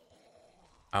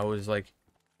I was like,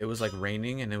 it was like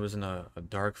raining and it was in a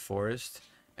dark forest,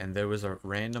 and there was a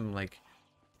random like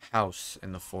house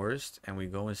in the forest, and we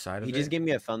go inside of it. He just gave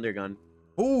me a thunder gun.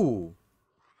 Ooh.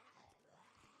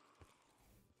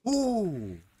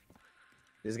 Ooh.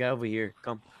 This guy over here,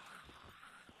 come.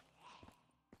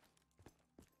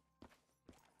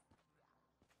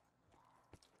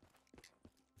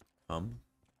 Oh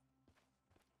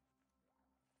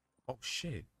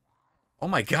shit. Oh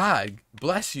my god.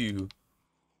 Bless you.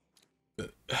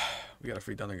 We got a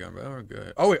free thunder gun, bro. We're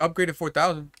good. Oh wait, upgraded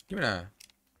 4,000. Give me that.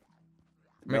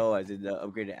 No, I did the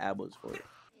upgraded ammos for it.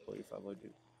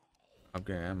 4,500.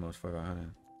 Upgraded ammo is 4,500.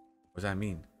 What does that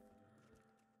mean?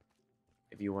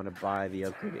 If you want to buy the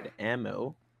upgraded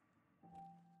ammo.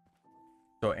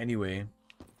 So anyway,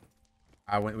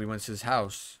 we went to his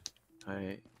house.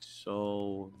 Alright,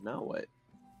 so now what?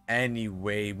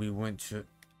 Anyway, we went to,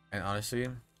 and honestly,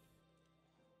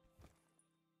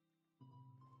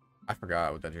 I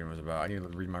forgot what that dream was about. I need to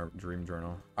read my dream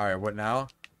journal. All right, what now?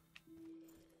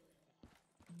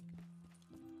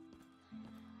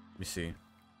 Let me see.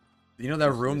 You know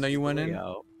that room that you went in?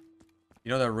 You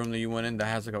know that room that you went in that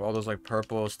has like all those like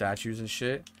purple statues and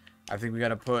shit? I think we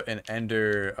gotta put an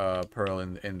ender pearl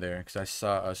in there because I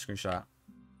saw a screenshot.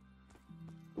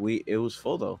 It was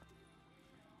full though.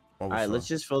 All right, let's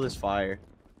just fill this fire.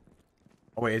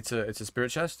 Oh wait, it's a spirit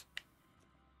chest.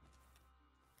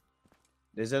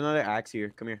 There's another axe here.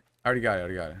 Come here. I already got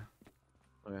it.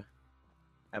 Okay. I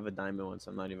have a diamond one, so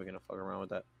I'm not even gonna fuck around with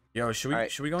that. Yo, should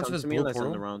we go into this blue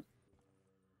portal? Around.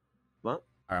 What?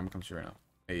 Alright, I'm gonna come to you right now.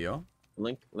 Hey yo.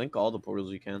 Link all the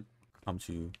portals you can. Come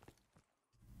to you.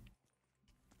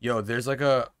 Yo, there's like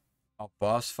a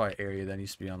boss fight area that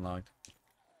needs to be unlocked.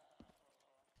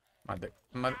 My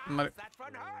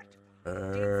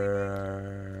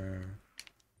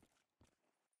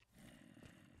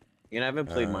You know, I haven't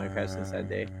played Minecraft since that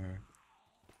day.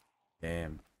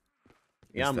 Damn.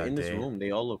 Yeah, I'm in this room.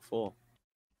 They all look full.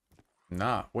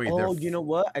 Nah, wait. Oh, you know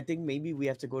what? I think maybe we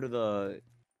have to go to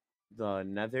the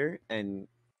Nether, and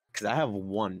because I have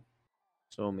one,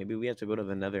 so maybe we have to go to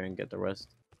the Nether and get the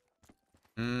rest.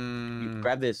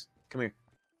 Grab this. Come here.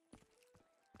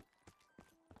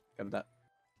 Grab that.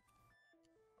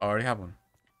 I already have one.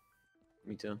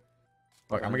 Me too.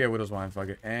 Fuck, I'm gonna get Widow's Wine. Fuck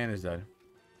it, and it's dead.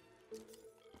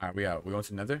 Alright, we out. We going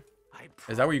to Nether?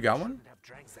 Is that where you got one?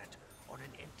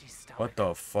 What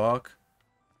the fuck?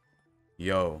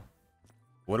 Yo.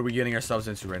 What are we getting ourselves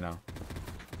into right now?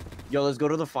 Yo, let's go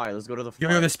to the fire. Let's go to the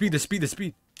fire. Yo, the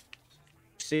speed.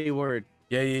 Say word.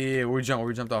 Yeah. We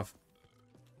jumped off.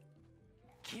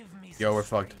 Yo, we're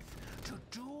fucked.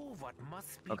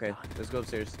 Okay, let's go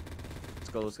upstairs. Let's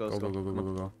go.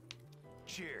 Go.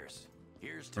 Cheers.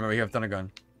 Here's Remember, you have thunder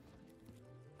gun.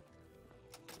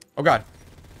 Oh god.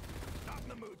 Not in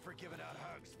the mood for giving out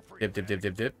hugs.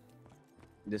 Dip.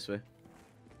 This way.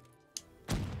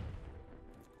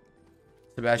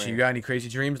 Sebastian, you got any crazy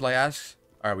dreams? Like asks.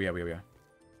 All right, we are.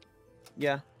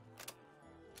 Yeah.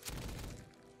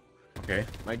 Okay.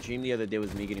 My dream the other day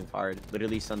was me getting fired.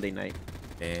 Literally Sunday night.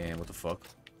 Damn, what the fuck?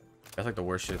 That's like the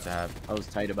worst shit to have. I was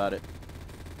tight about it.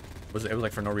 It was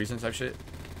like for no reason type shit?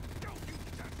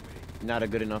 Not a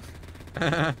good enough.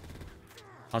 I'm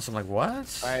like,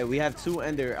 what? Alright, we have 2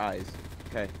 ender eyes.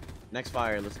 Okay. Next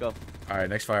fire, let's go. Alright,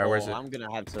 next fire, where's it? I'm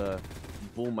gonna have to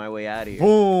boom my way out of here.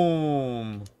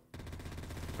 Boom!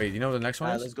 Wait, you know what the next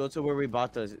one is? Let's go to where we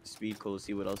bought the speed coat,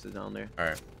 see what else is down there.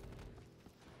 Alright.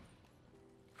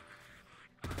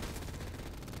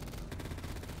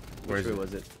 Which way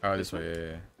was it? Oh, this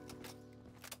way, yeah.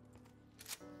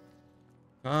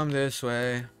 Come this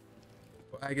way.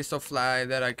 I get so fly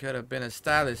that I could have been a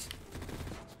stylist.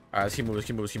 Alright, let's keep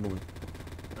moving.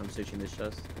 I'm searching this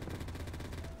chest.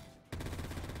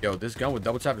 Yo, this gun with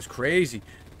double tap is crazy.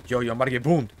 Yo, I'm about to get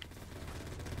boomed.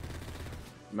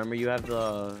 Remember you have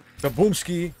the boom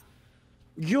ski.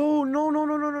 Yo, no.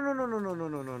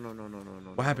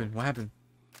 What happened?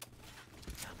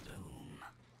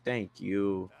 Thank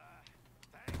you.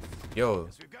 Yo,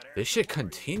 this shit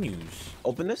continues.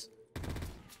 Open this.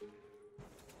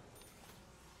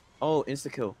 Oh,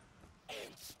 insta kill.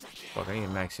 Fuck, I need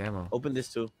max ammo. Open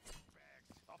this too.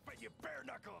 I'll bet you bare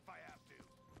knuckle if I have to.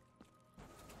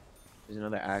 There's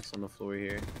another axe on the floor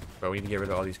here. Bro, we need to get rid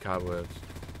of all these cobwebs.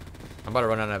 I'm about to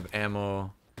run out of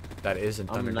ammo that isn't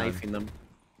thunder I'm gun. knifing them.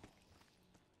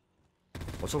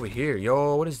 What's over here?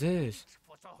 Yo, what is this?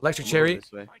 Electric cherry.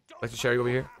 Electric cherry over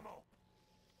here.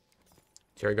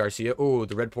 Cherry Garcia. Oh,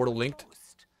 the red portal linked.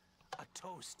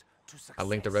 I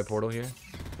linked the red portal here.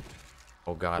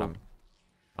 Oh god,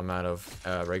 I'm out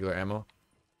of regular ammo.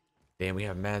 Damn, we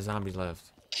have mad zombies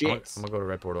left. I'm gonna go to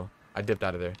red portal. I dipped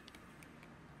out of there.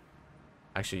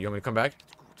 Actually, you want me to come back?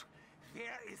 Where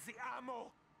is the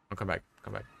ammo? I'll come back.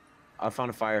 Come back. I found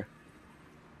a fire.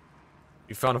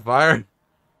 You found a fire?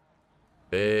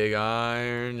 Big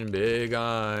iron, big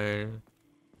iron.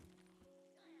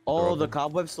 Oh, the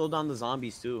cobwebs slow down the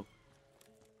zombies too.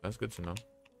 That's good to know.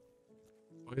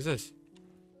 What is this?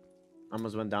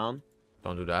 Almost went down.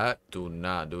 Don't do that. Do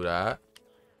not do that.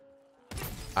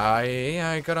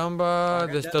 Ay, caramba.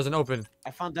 This doesn't open.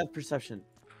 I found depth perception.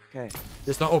 Okay.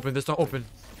 This don't open. This don't open.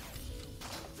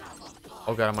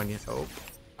 Oh god, I might need. Oh,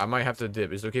 I might have to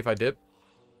dip. Is it okay if I dip?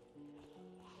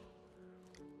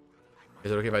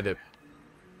 Is it okay if I dip?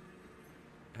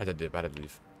 I had to dip. I had to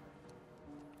leave.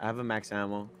 I have a max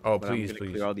ammo. Oh, but please, I'm gonna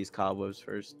please. clear all these cobwebs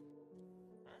first.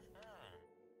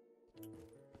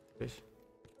 Please.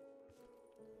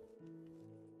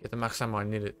 Get the max ammo. I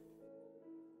need it.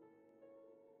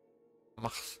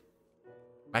 Max.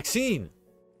 Maxine.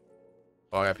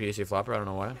 Oh, I got PSA flopper. I don't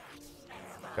know why.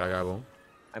 Got boom.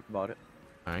 I bought it.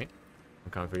 All right.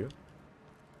 I'm coming for you.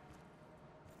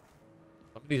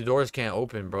 Some of these doors can't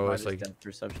open, bro. It's like, depth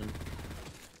perception.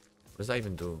 what does that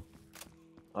even do?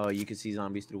 Oh, you can see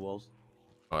zombies through walls.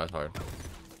 Oh, that's hard.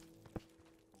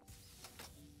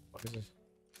 What is this?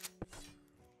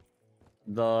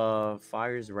 The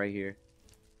fire's right here.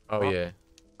 Oh, yeah.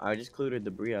 I just cleared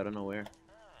debris. I don't know where.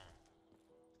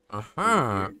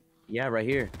 Uh-huh. Yeah, right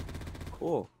here.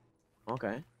 Cool.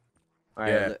 Okay. All right.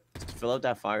 Yeah. Let's fill out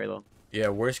that fire though. Yeah,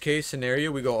 worst case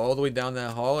scenario, we go all the way down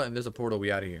that hall and there's a portal.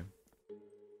 We out of here.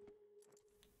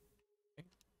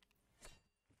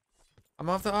 I'm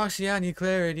off the oxy. I need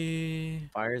clarity.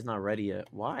 Fire's not ready yet.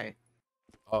 Why?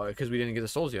 Oh, because we didn't get the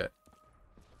souls yet.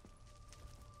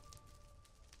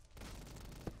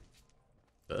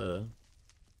 I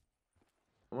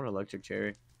want an electric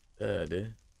cherry.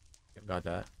 Dude. Got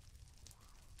that.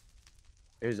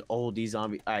 There's these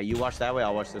zombies. Alright, you watch that way.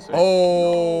 I'll watch this way.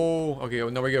 Oh, okay.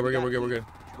 No, we're good. We're good. We're good. We're good.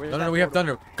 Where's No, that no, we have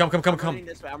portal? thunder. Come, come, come, I'm come. running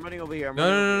this way. I'm running over here. No,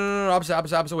 no, no, no, no. Opposite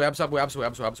way. Opposite way. Opposite way.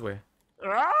 Opposite way.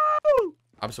 Oh!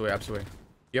 Opposite way. Opposite way.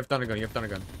 You have thunder gun. You have thunder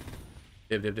gun.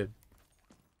 Dib, dib, dib.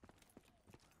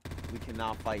 We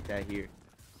cannot fight that here.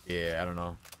 Yeah, I don't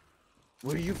know.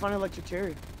 Where do you find electric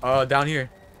cherry? Down here.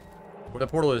 Where the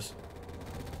portal is.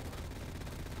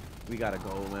 We gotta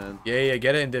go, man. Yeah, yeah.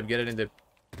 Get it and dip. Get it and dip.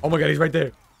 Oh my god, he's right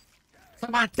there.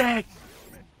 My deck.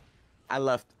 I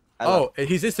left. Oh,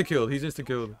 he's insta killed. He's insta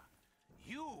killed.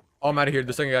 You. Oh, I'm out of here.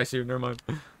 The second guy's here. Never mind.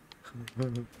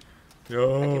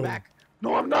 Yo. I came back.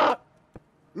 No, I'm not.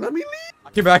 Let me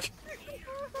leave. Get back.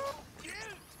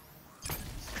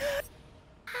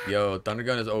 Yo, thunder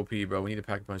gun is OP, bro. We need to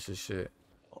pack a punch this shit.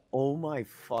 Oh my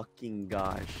fucking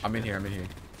gosh. I'm in here. I'm in here.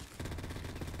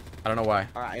 I don't know why.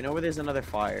 All right, I know where there's another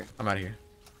fire. I'm out of here.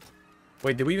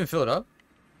 Wait, did we even fill it up?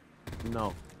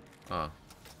 No. Oh.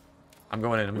 I'm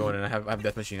going in. I'm going in. I have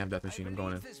death machine. I have death machine. I'm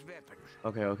going in. This weapon.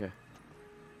 Okay, okay.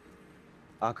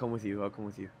 I'll come with you. I'll come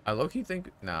with you. I low-key think.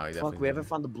 No, he definitely. Fuck, we haven't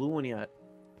found the blue one yet.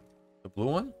 The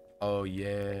blue one? Oh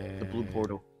yeah. The blue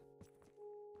portal.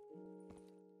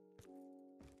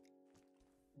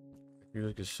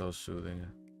 Music is so soothing.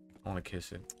 I want to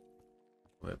kiss it.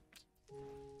 Lip.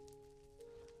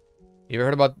 You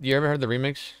ever heard the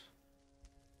remix?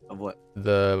 Of what?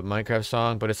 The Minecraft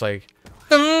song, but it's like,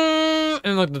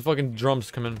 and like the fucking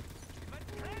drums come in.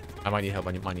 I might need help.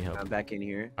 I might need help. I'm back in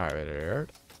here. All right.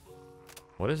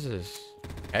 What is this?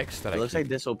 X that It I looks keep? like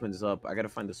this opens up. I gotta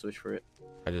find the switch for it.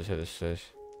 I just hit a switch.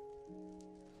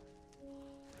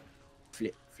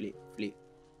 Flip, flip, flip.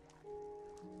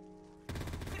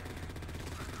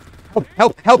 Oh,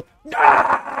 help! Help!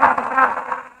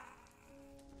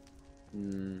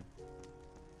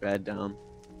 Bad down.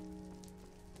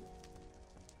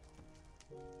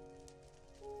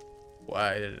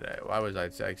 Why was I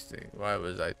texting? Why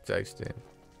was I texting?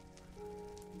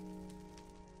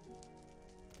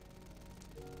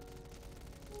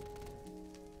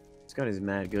 This gun is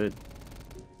mad good.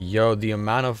 Yo, the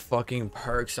amount of fucking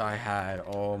perks I had.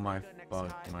 Oh my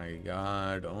fuck, my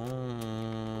god. Oh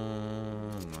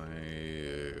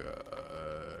my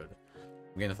god.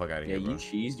 I'm getting the fuck out of Yeah, here, bro. you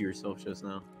cheesed yourself just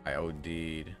now. I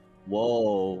OD'd.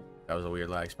 Whoa. That was a weird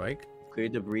lag spike. Clear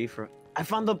debris for. I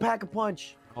found the pack a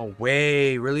punch. Oh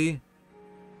way, really?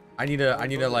 I need to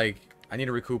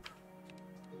recoup.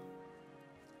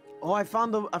 Oh, I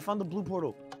found the blue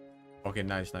portal. Okay,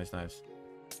 nice. Sunny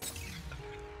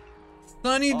Oh, I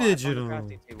found the digital.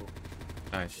 crafting table.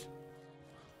 Nice.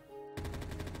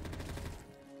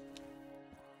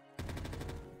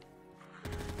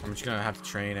 I'm just gonna have to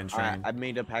train and train. Alright, I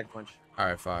made a pack punch.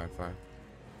 Alright, fire.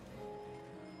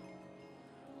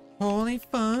 Holy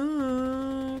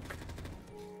fuck.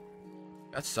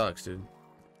 That sucks, dude.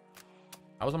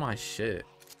 I was on my shit.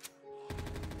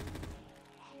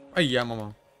 Oh, yeah,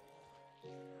 mama.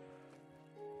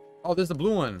 Oh, there's the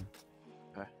blue one.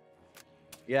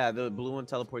 Yeah, the blue one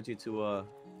teleports you to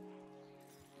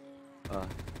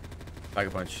Pack a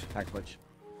punch. pack punch.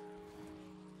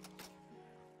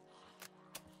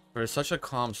 For such a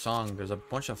calm song, there's a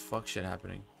bunch of fuck shit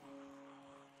happening.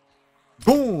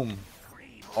 Boom!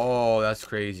 Oh, that's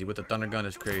crazy. With the thunder gun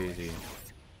is crazy.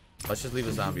 Let's just leave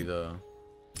a zombie though.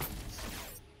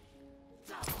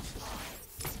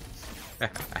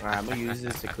 Alright, I'm gonna use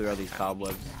this to clear all these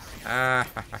cobwebs. I'm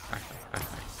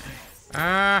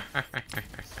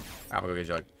gonna go get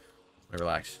Jug. Let me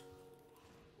relax.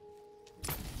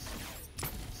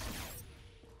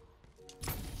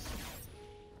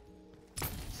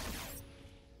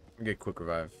 Get quick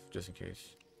revive just in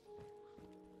case.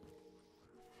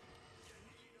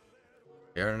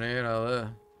 The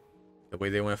way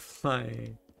they went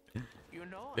flying. You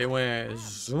know, They went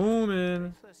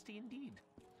zooming. thirsty indeed.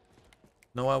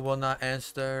 No, I will not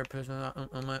answer person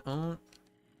on my own.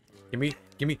 Give me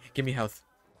health.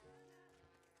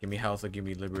 Give me health or give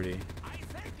me liberty. I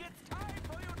think it's time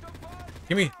for you to fall.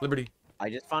 Give me liberty. I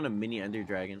just found a mini ender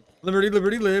dragon. Liberty,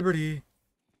 liberty, liberty.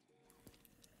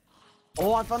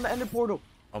 Oh, I found the ender portal.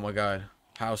 Oh my god.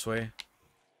 Houseway.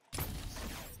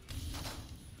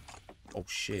 Oh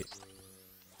shit.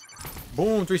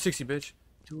 Boom, 360, bitch.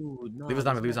 Dude, no. Leave a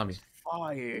zombie, leave a zombie.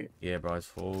 Fire. Yeah, bro, I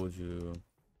told you.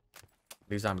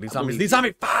 Leave zombie, leave I zombie, believe leave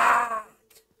zombie. Fuck!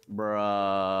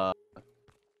 Bruh.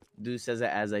 Dude says it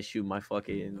as I shoot my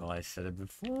fucking. Oh, I said it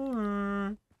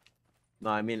before. No,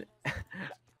 I mean. Yeah,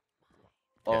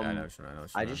 I know what you mean, I know what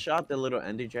you I mean. just shot the little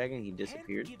ender dragon. He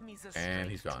disappeared. And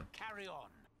he's gone. Carry on.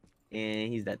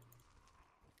 And he's dead.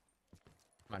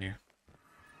 Come on here.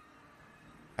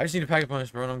 I just need to pack a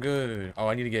punch, bro, and I'm good. Oh,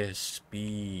 I need to get his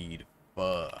speed.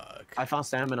 Fuck. I found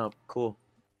stamina. Cool.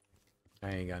 I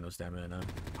ain't got no stamina now.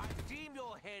 I deem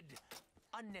your head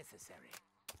unnecessary.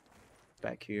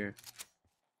 Back here.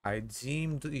 I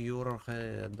deemed your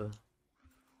head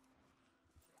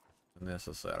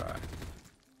necessary.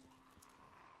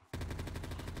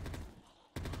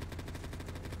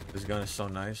 This gun is so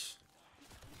nice.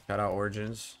 Shout out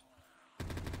Origins.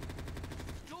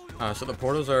 So the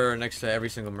portals are next to every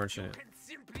single merchant. Can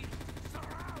simply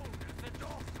surround the door.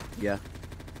 Yeah.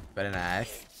 Better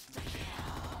nice.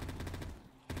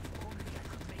 Only I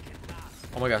could make it last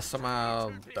Oh my god, somehow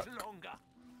a bit longer.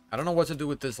 I don't know what to do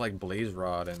with this like blaze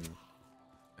rod and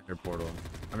ender portal.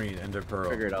 I mean ender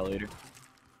pearl. Figure it out later.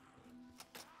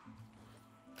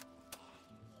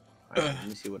 Alright, let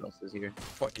me see what else is here.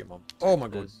 Fuck your mom. Oh my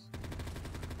god. There's-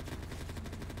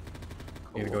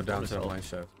 Need to Cool, go down bonus to the health. mine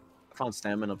shaft. I found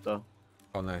stamina up though.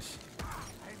 Oh nice.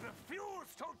 I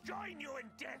refuse to join you in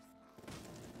death.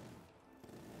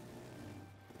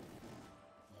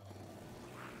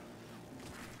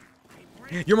 I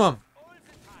break Your mom. all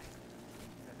the time.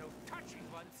 The no-touching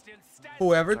one still stands.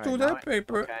 Whoever Alright, threw now that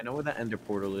paper. Okay, I know where the ender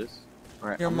portal is.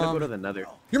 Alright, Your I'm gonna mom. go to the nether.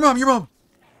 Your mom, your mom.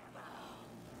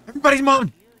 Everybody's mom.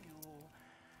 Hear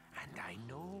you, and I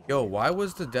know Yo, why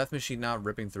was the death machine not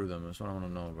ripping through them? That's what I want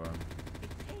to know, bro.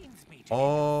 it pains me to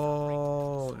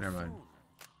Oh, so never mind. soon.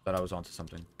 Thought I was onto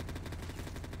something.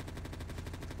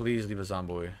 Please leave a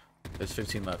zombie. There's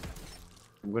 15 left.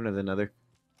 I'm going to the nether.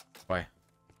 Why?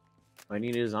 I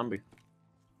need a zombie.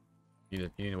 You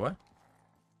need what?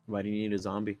 Why do you need a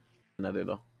zombie? Nether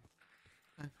though.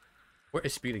 Where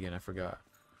is speed again? I forgot.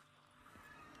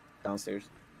 Downstairs.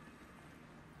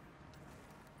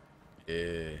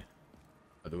 Yeah.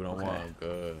 I do what I Okay. want.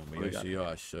 Good. What we got? See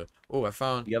y'all. Shit. Oh, I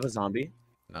found. You have a zombie?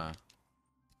 Nah.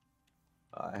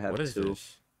 I have What is two.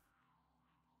 this?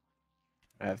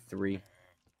 I have three.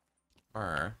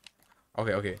 Alright.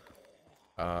 Okay, okay.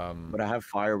 But I have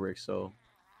fireworks, so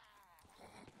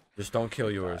Just don't kill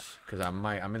yours, cause I'm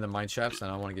in the mine shafts and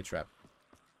I don't want to get trapped.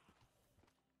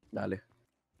 dale.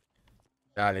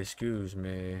 God, excuse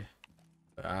me.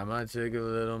 But I might take a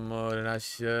little more than I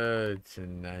should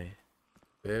tonight.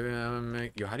 Baby, I'm gonna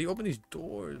make yo. How do you open these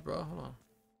doors, bro? Hold on.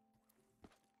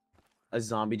 A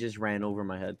zombie just ran over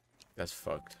my head. That's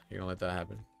fucked. You gonna let that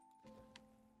happen?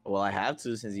 Well, I have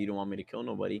to since you don't want me to kill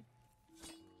nobody.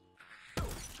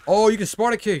 Oh, you can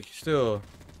Sparta kick still.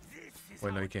 This is Wait,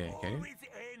 no, how you it can't. Can you? always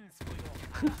ends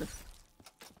for you.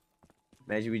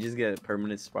 Imagine we just get a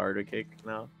permanent Sparta kick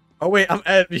now. Oh wait, I'm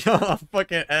Ed. Yo, I'm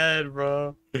fucking Ed,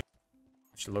 bro.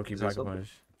 Should low key Is there back a something?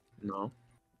 punch. No.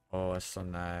 Oh, that's so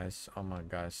nice. Oh my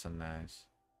god, it's so nice.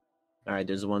 All right,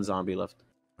 there's one zombie left.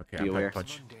 Okay, Be I'm back aware. a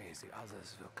punch. One day the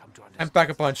others will come to I'm understand back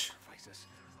a the punch. sacrifices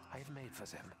I have made for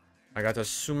them. I got the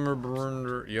Sumer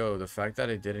Brunder. Yo, the fact that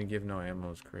it didn't give no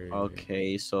ammo is crazy.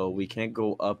 Okay, so we can't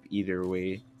go up either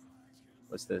way.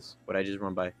 What's this? What I just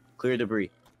run by? Clear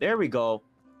debris. There we go.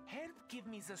 Help give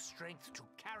me the strength to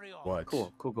carry on. What?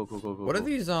 Cool. What are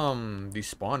these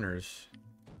spawners?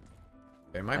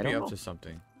 They might I be don't up know. to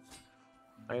something.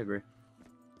 I agree.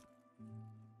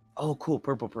 Oh, cool.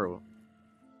 Purple portal.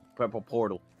 What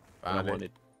I Found it.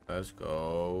 wanted. Let's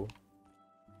go.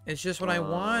 It's just what I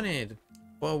wanted.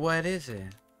 Well, what is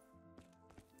it?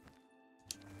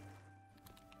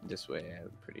 This way, I'm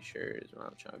pretty sure is where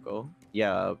I'm trying to go.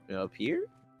 Yeah, up here?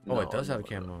 Oh, No, it does have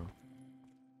no, no. camo.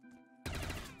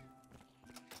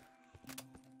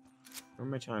 Where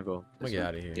am I trying to go? I'm gonna get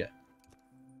out of here. Yeah.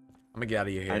 I'm gonna get out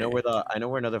of here. I know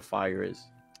where another fire is.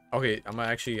 Okay, I'm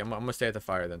gonna stay at the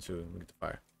fire then too. Let me get the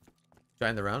fire. Should I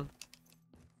end the round?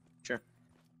 Sure.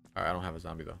 Alright, I don't have a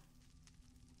zombie though.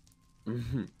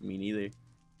 Me neither.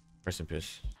 Rest in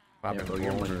peace. Yeah, Popping bro,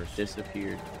 your one boners.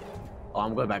 disappeared. Oh,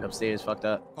 I'm going back upstairs. Fuck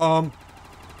that.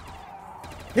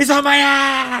 He's on my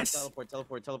ass!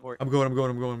 Teleport. I'm going.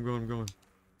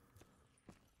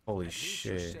 Holy At least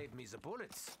you shit. saved me the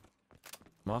bullets.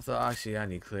 I'm off the oxy, I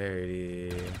need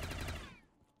clarity.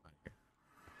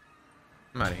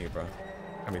 I'm out of here, bro.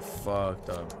 I'm gonna be fucked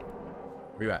up.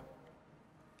 Where you at?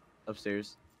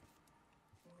 Upstairs.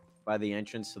 By the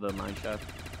entrance to the mine shaft.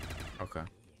 Okay. I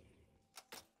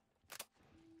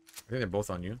think they're both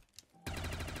on you.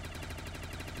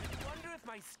 Wonder if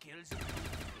my skills.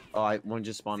 Oh, one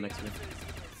just spawned next to me.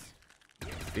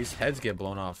 These heads get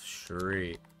blown off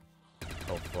straight.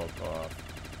 Oh, fuck off.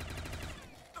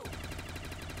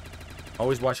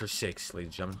 Always watch your 6, ladies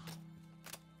and gentlemen.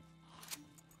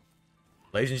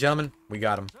 Ladies and gentlemen, we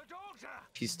got him.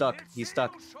 He's stuck.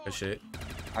 Good shit.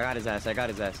 I got his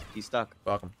ass. He's stuck.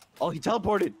 Welcome. Oh, he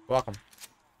teleported. Welcome.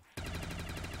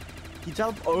 He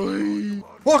teleported.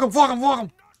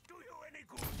 Welcome.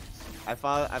 I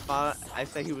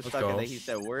said he was Let's stuck, go. and then he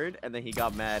said word, and then he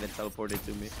got mad and teleported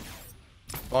to me.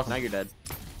 Welcome. Now you're dead.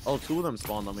 Oh, 2 of them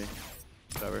spawned on me.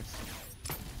 Whatever.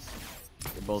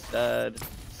 You're both dead.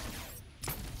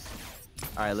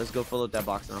 Alright, let's go fill up that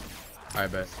box now. I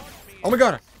bet. Oh my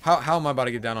god. How am I about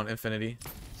to get down on infinity?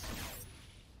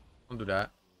 Don't do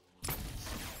that.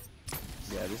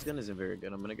 Yeah, this gun isn't very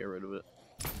good. I'm gonna get rid of it.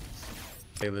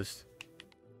 Playlist.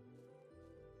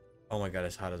 Oh my god,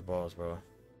 it's hot as balls, bro. I'm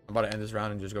about to end this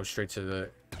round and just go straight to the...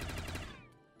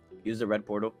 Use the red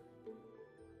portal.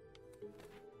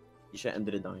 You should have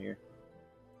ended it down here.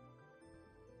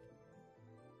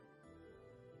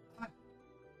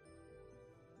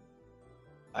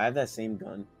 I have that same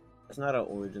gun. That's not an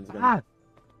Origins gun. Why'd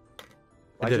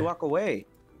did you it. walk away?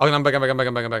 Oh, I'm back.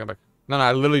 No,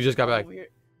 I literally just got back. Over here.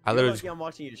 I You're literally lucky I'm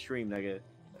watching your stream, nigga.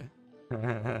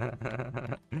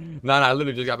 No, I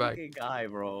literally just got back. Fucking guy,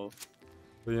 bro.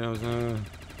 You know what I'm saying?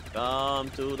 Come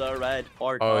to the red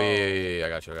portal. Oh, yeah. I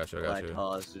got you. Let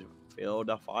us fill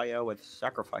the fire with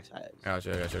sacrifices. Got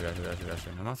you.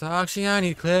 I'm not actually, I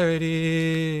need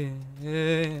clarity.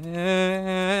 Yeah,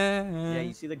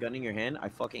 you see the gun in your hand? I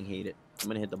fucking hate it. I'm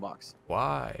gonna hit the box.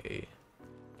 Why?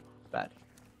 Bad.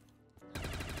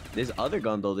 This other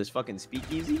gun, though, this fucking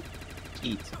speakeasy,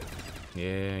 eat.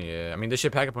 Yeah. I mean, this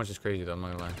shit pack a punch is crazy, though. I'm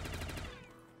not gonna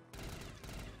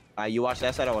lie. You watch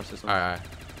that side, I watch this one. Alright.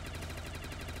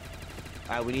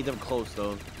 We need them close,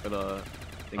 though, for the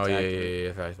things Oh, to yeah.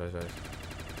 activate. Fast.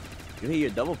 You hit your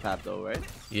double tap, though, right?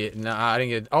 Yeah, nah, I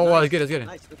didn't get... Oh, let's get it.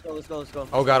 Nice, let's go.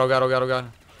 Oh, God.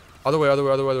 Other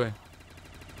way.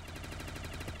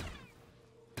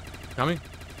 Coming?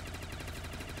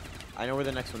 I know where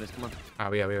the next one is, come on.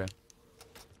 We are.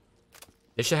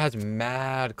 This shit has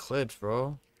mad clips,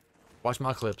 bro. Watch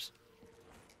my clips.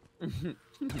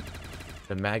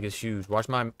 The mag is huge. Watch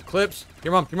my clips.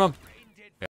 Your mom.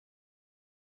 Yeah.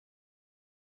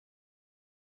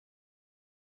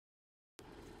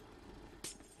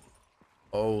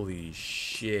 Holy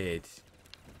shit.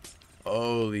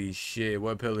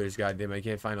 What pillars? Goddamn, I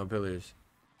can't find no pillars.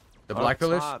 The black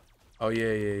pillars? Top. Oh,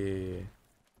 yeah.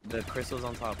 The crystals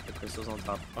on top.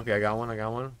 Okay, I got one.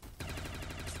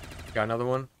 Got another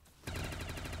one.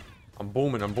 I'm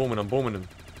booming them.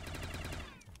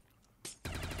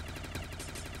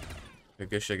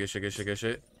 Good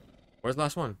shit. Where's the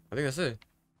last one? I think that's it.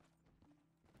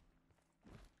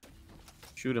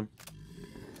 Shoot him.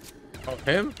 Oh,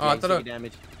 him? Oh, Yeah, I you thought take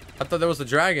damage. there was a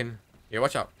dragon. Yeah,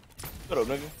 watch out. Shut up,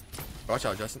 nigga. Watch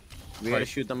out, Justin. We gotta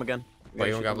shoot them again. Wait,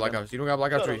 you don't got Black Ops. You don't got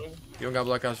Black Ops 3. You don't got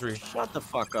Black Ops 3. Shut the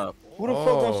fuck up. Who the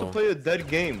fuck wants to Oh. play a dead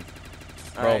game?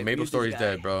 Bro, Alright, Maple use Story's this guy.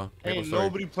 dead, bro. Maple Ain't Story.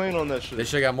 nobody playing on that shit. This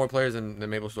shit got more players than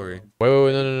Maple Story. Wait,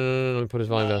 no. Let me put his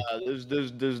volume down.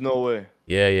 There's no way.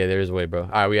 Yeah, there is a way, bro. All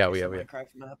right, we out. Minecraft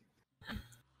map.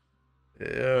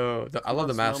 Ew, I love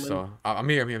the mask Snowman. though. I'm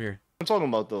here. I'm talking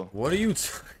about though. What are you?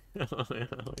 What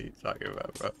are you talking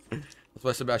about, bro? That's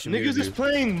why Sebastian Niggas muted is you.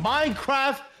 playing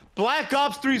Minecraft Black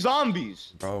Ops 3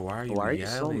 Zombies. Bro, why are you Why are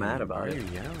yelling? you so mad about Why it? are you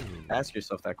yelling? Ask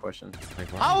yourself that question. Like,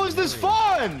 why How are is you this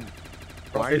yelling? fun?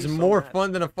 Bro, Why are it's you so more mad?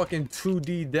 fun than a fucking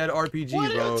 2D dead RPG,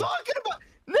 What are bro. you talking about?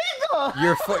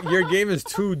 Nigga! Your game is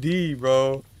 2D,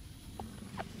 bro.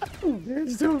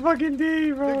 It's too fucking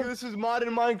D, bro. Nigga, this is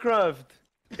modern Minecraft.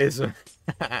 It's no,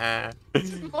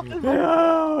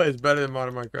 it's better than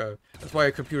modern Minecraft. That's why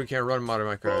a computer can't run modern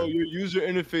Bro, Minecraft. your user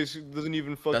interface doesn't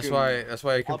even fucking... That's why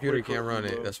a computer operate can't run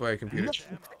correctly, it. bro. That's why a computer.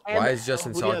 And Why is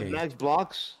Justin what do you have, talking? max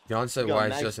blocks? John You said, got "Why is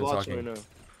max Justin blocks talking?" right now.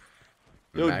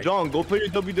 Yo, Max- John, go play your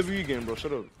WWE game, bro.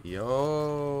 Shut up.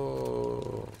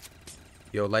 Yo,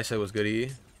 Lysite was good,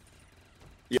 E.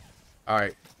 Yeah. All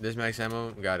right, this max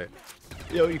ammo, got it.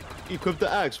 Yo, equip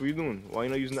the axe. What are you doing? Why are you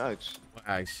not using the axe? What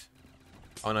axe?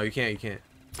 Oh no, you can't.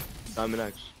 Diamond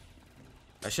axe.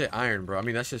 That shit iron, bro. I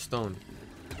mean, that shit stone.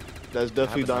 That's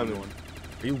definitely diamond. One.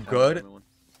 Are you good?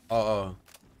 Oh.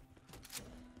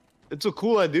 It's a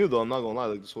cool idea though. I'm not gonna lie,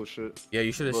 like this whole shit. Yeah,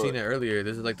 you should have seen it earlier.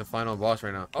 This is like the final boss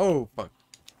right now. Oh fuck.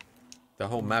 The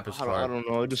whole map is I far. don't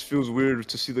know. It just feels weird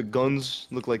to see the guns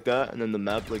look like that and then the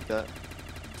map like that.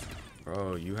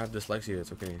 Bro, you have dyslexia.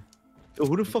 It's okay. Yo,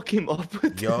 who the fuck came up with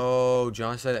that? Yo,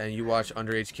 John said, and you watch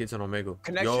underage kids on Omega.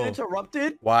 Connection Yo,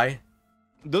 interrupted? why?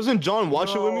 Doesn't John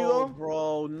watch it with me though?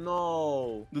 Bro,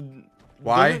 no.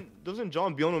 Why? Doesn't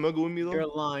John be on Omega with me though? You're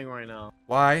lying right now.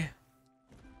 Why?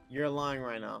 You're lying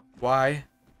right now. Why?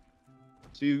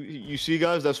 So you see,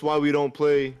 guys, that's why we don't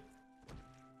play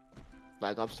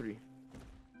Black Ops 3.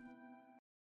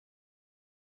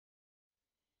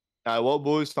 Alright, well,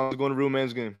 boys, time to go into real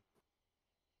man's game.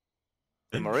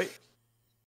 Am I right?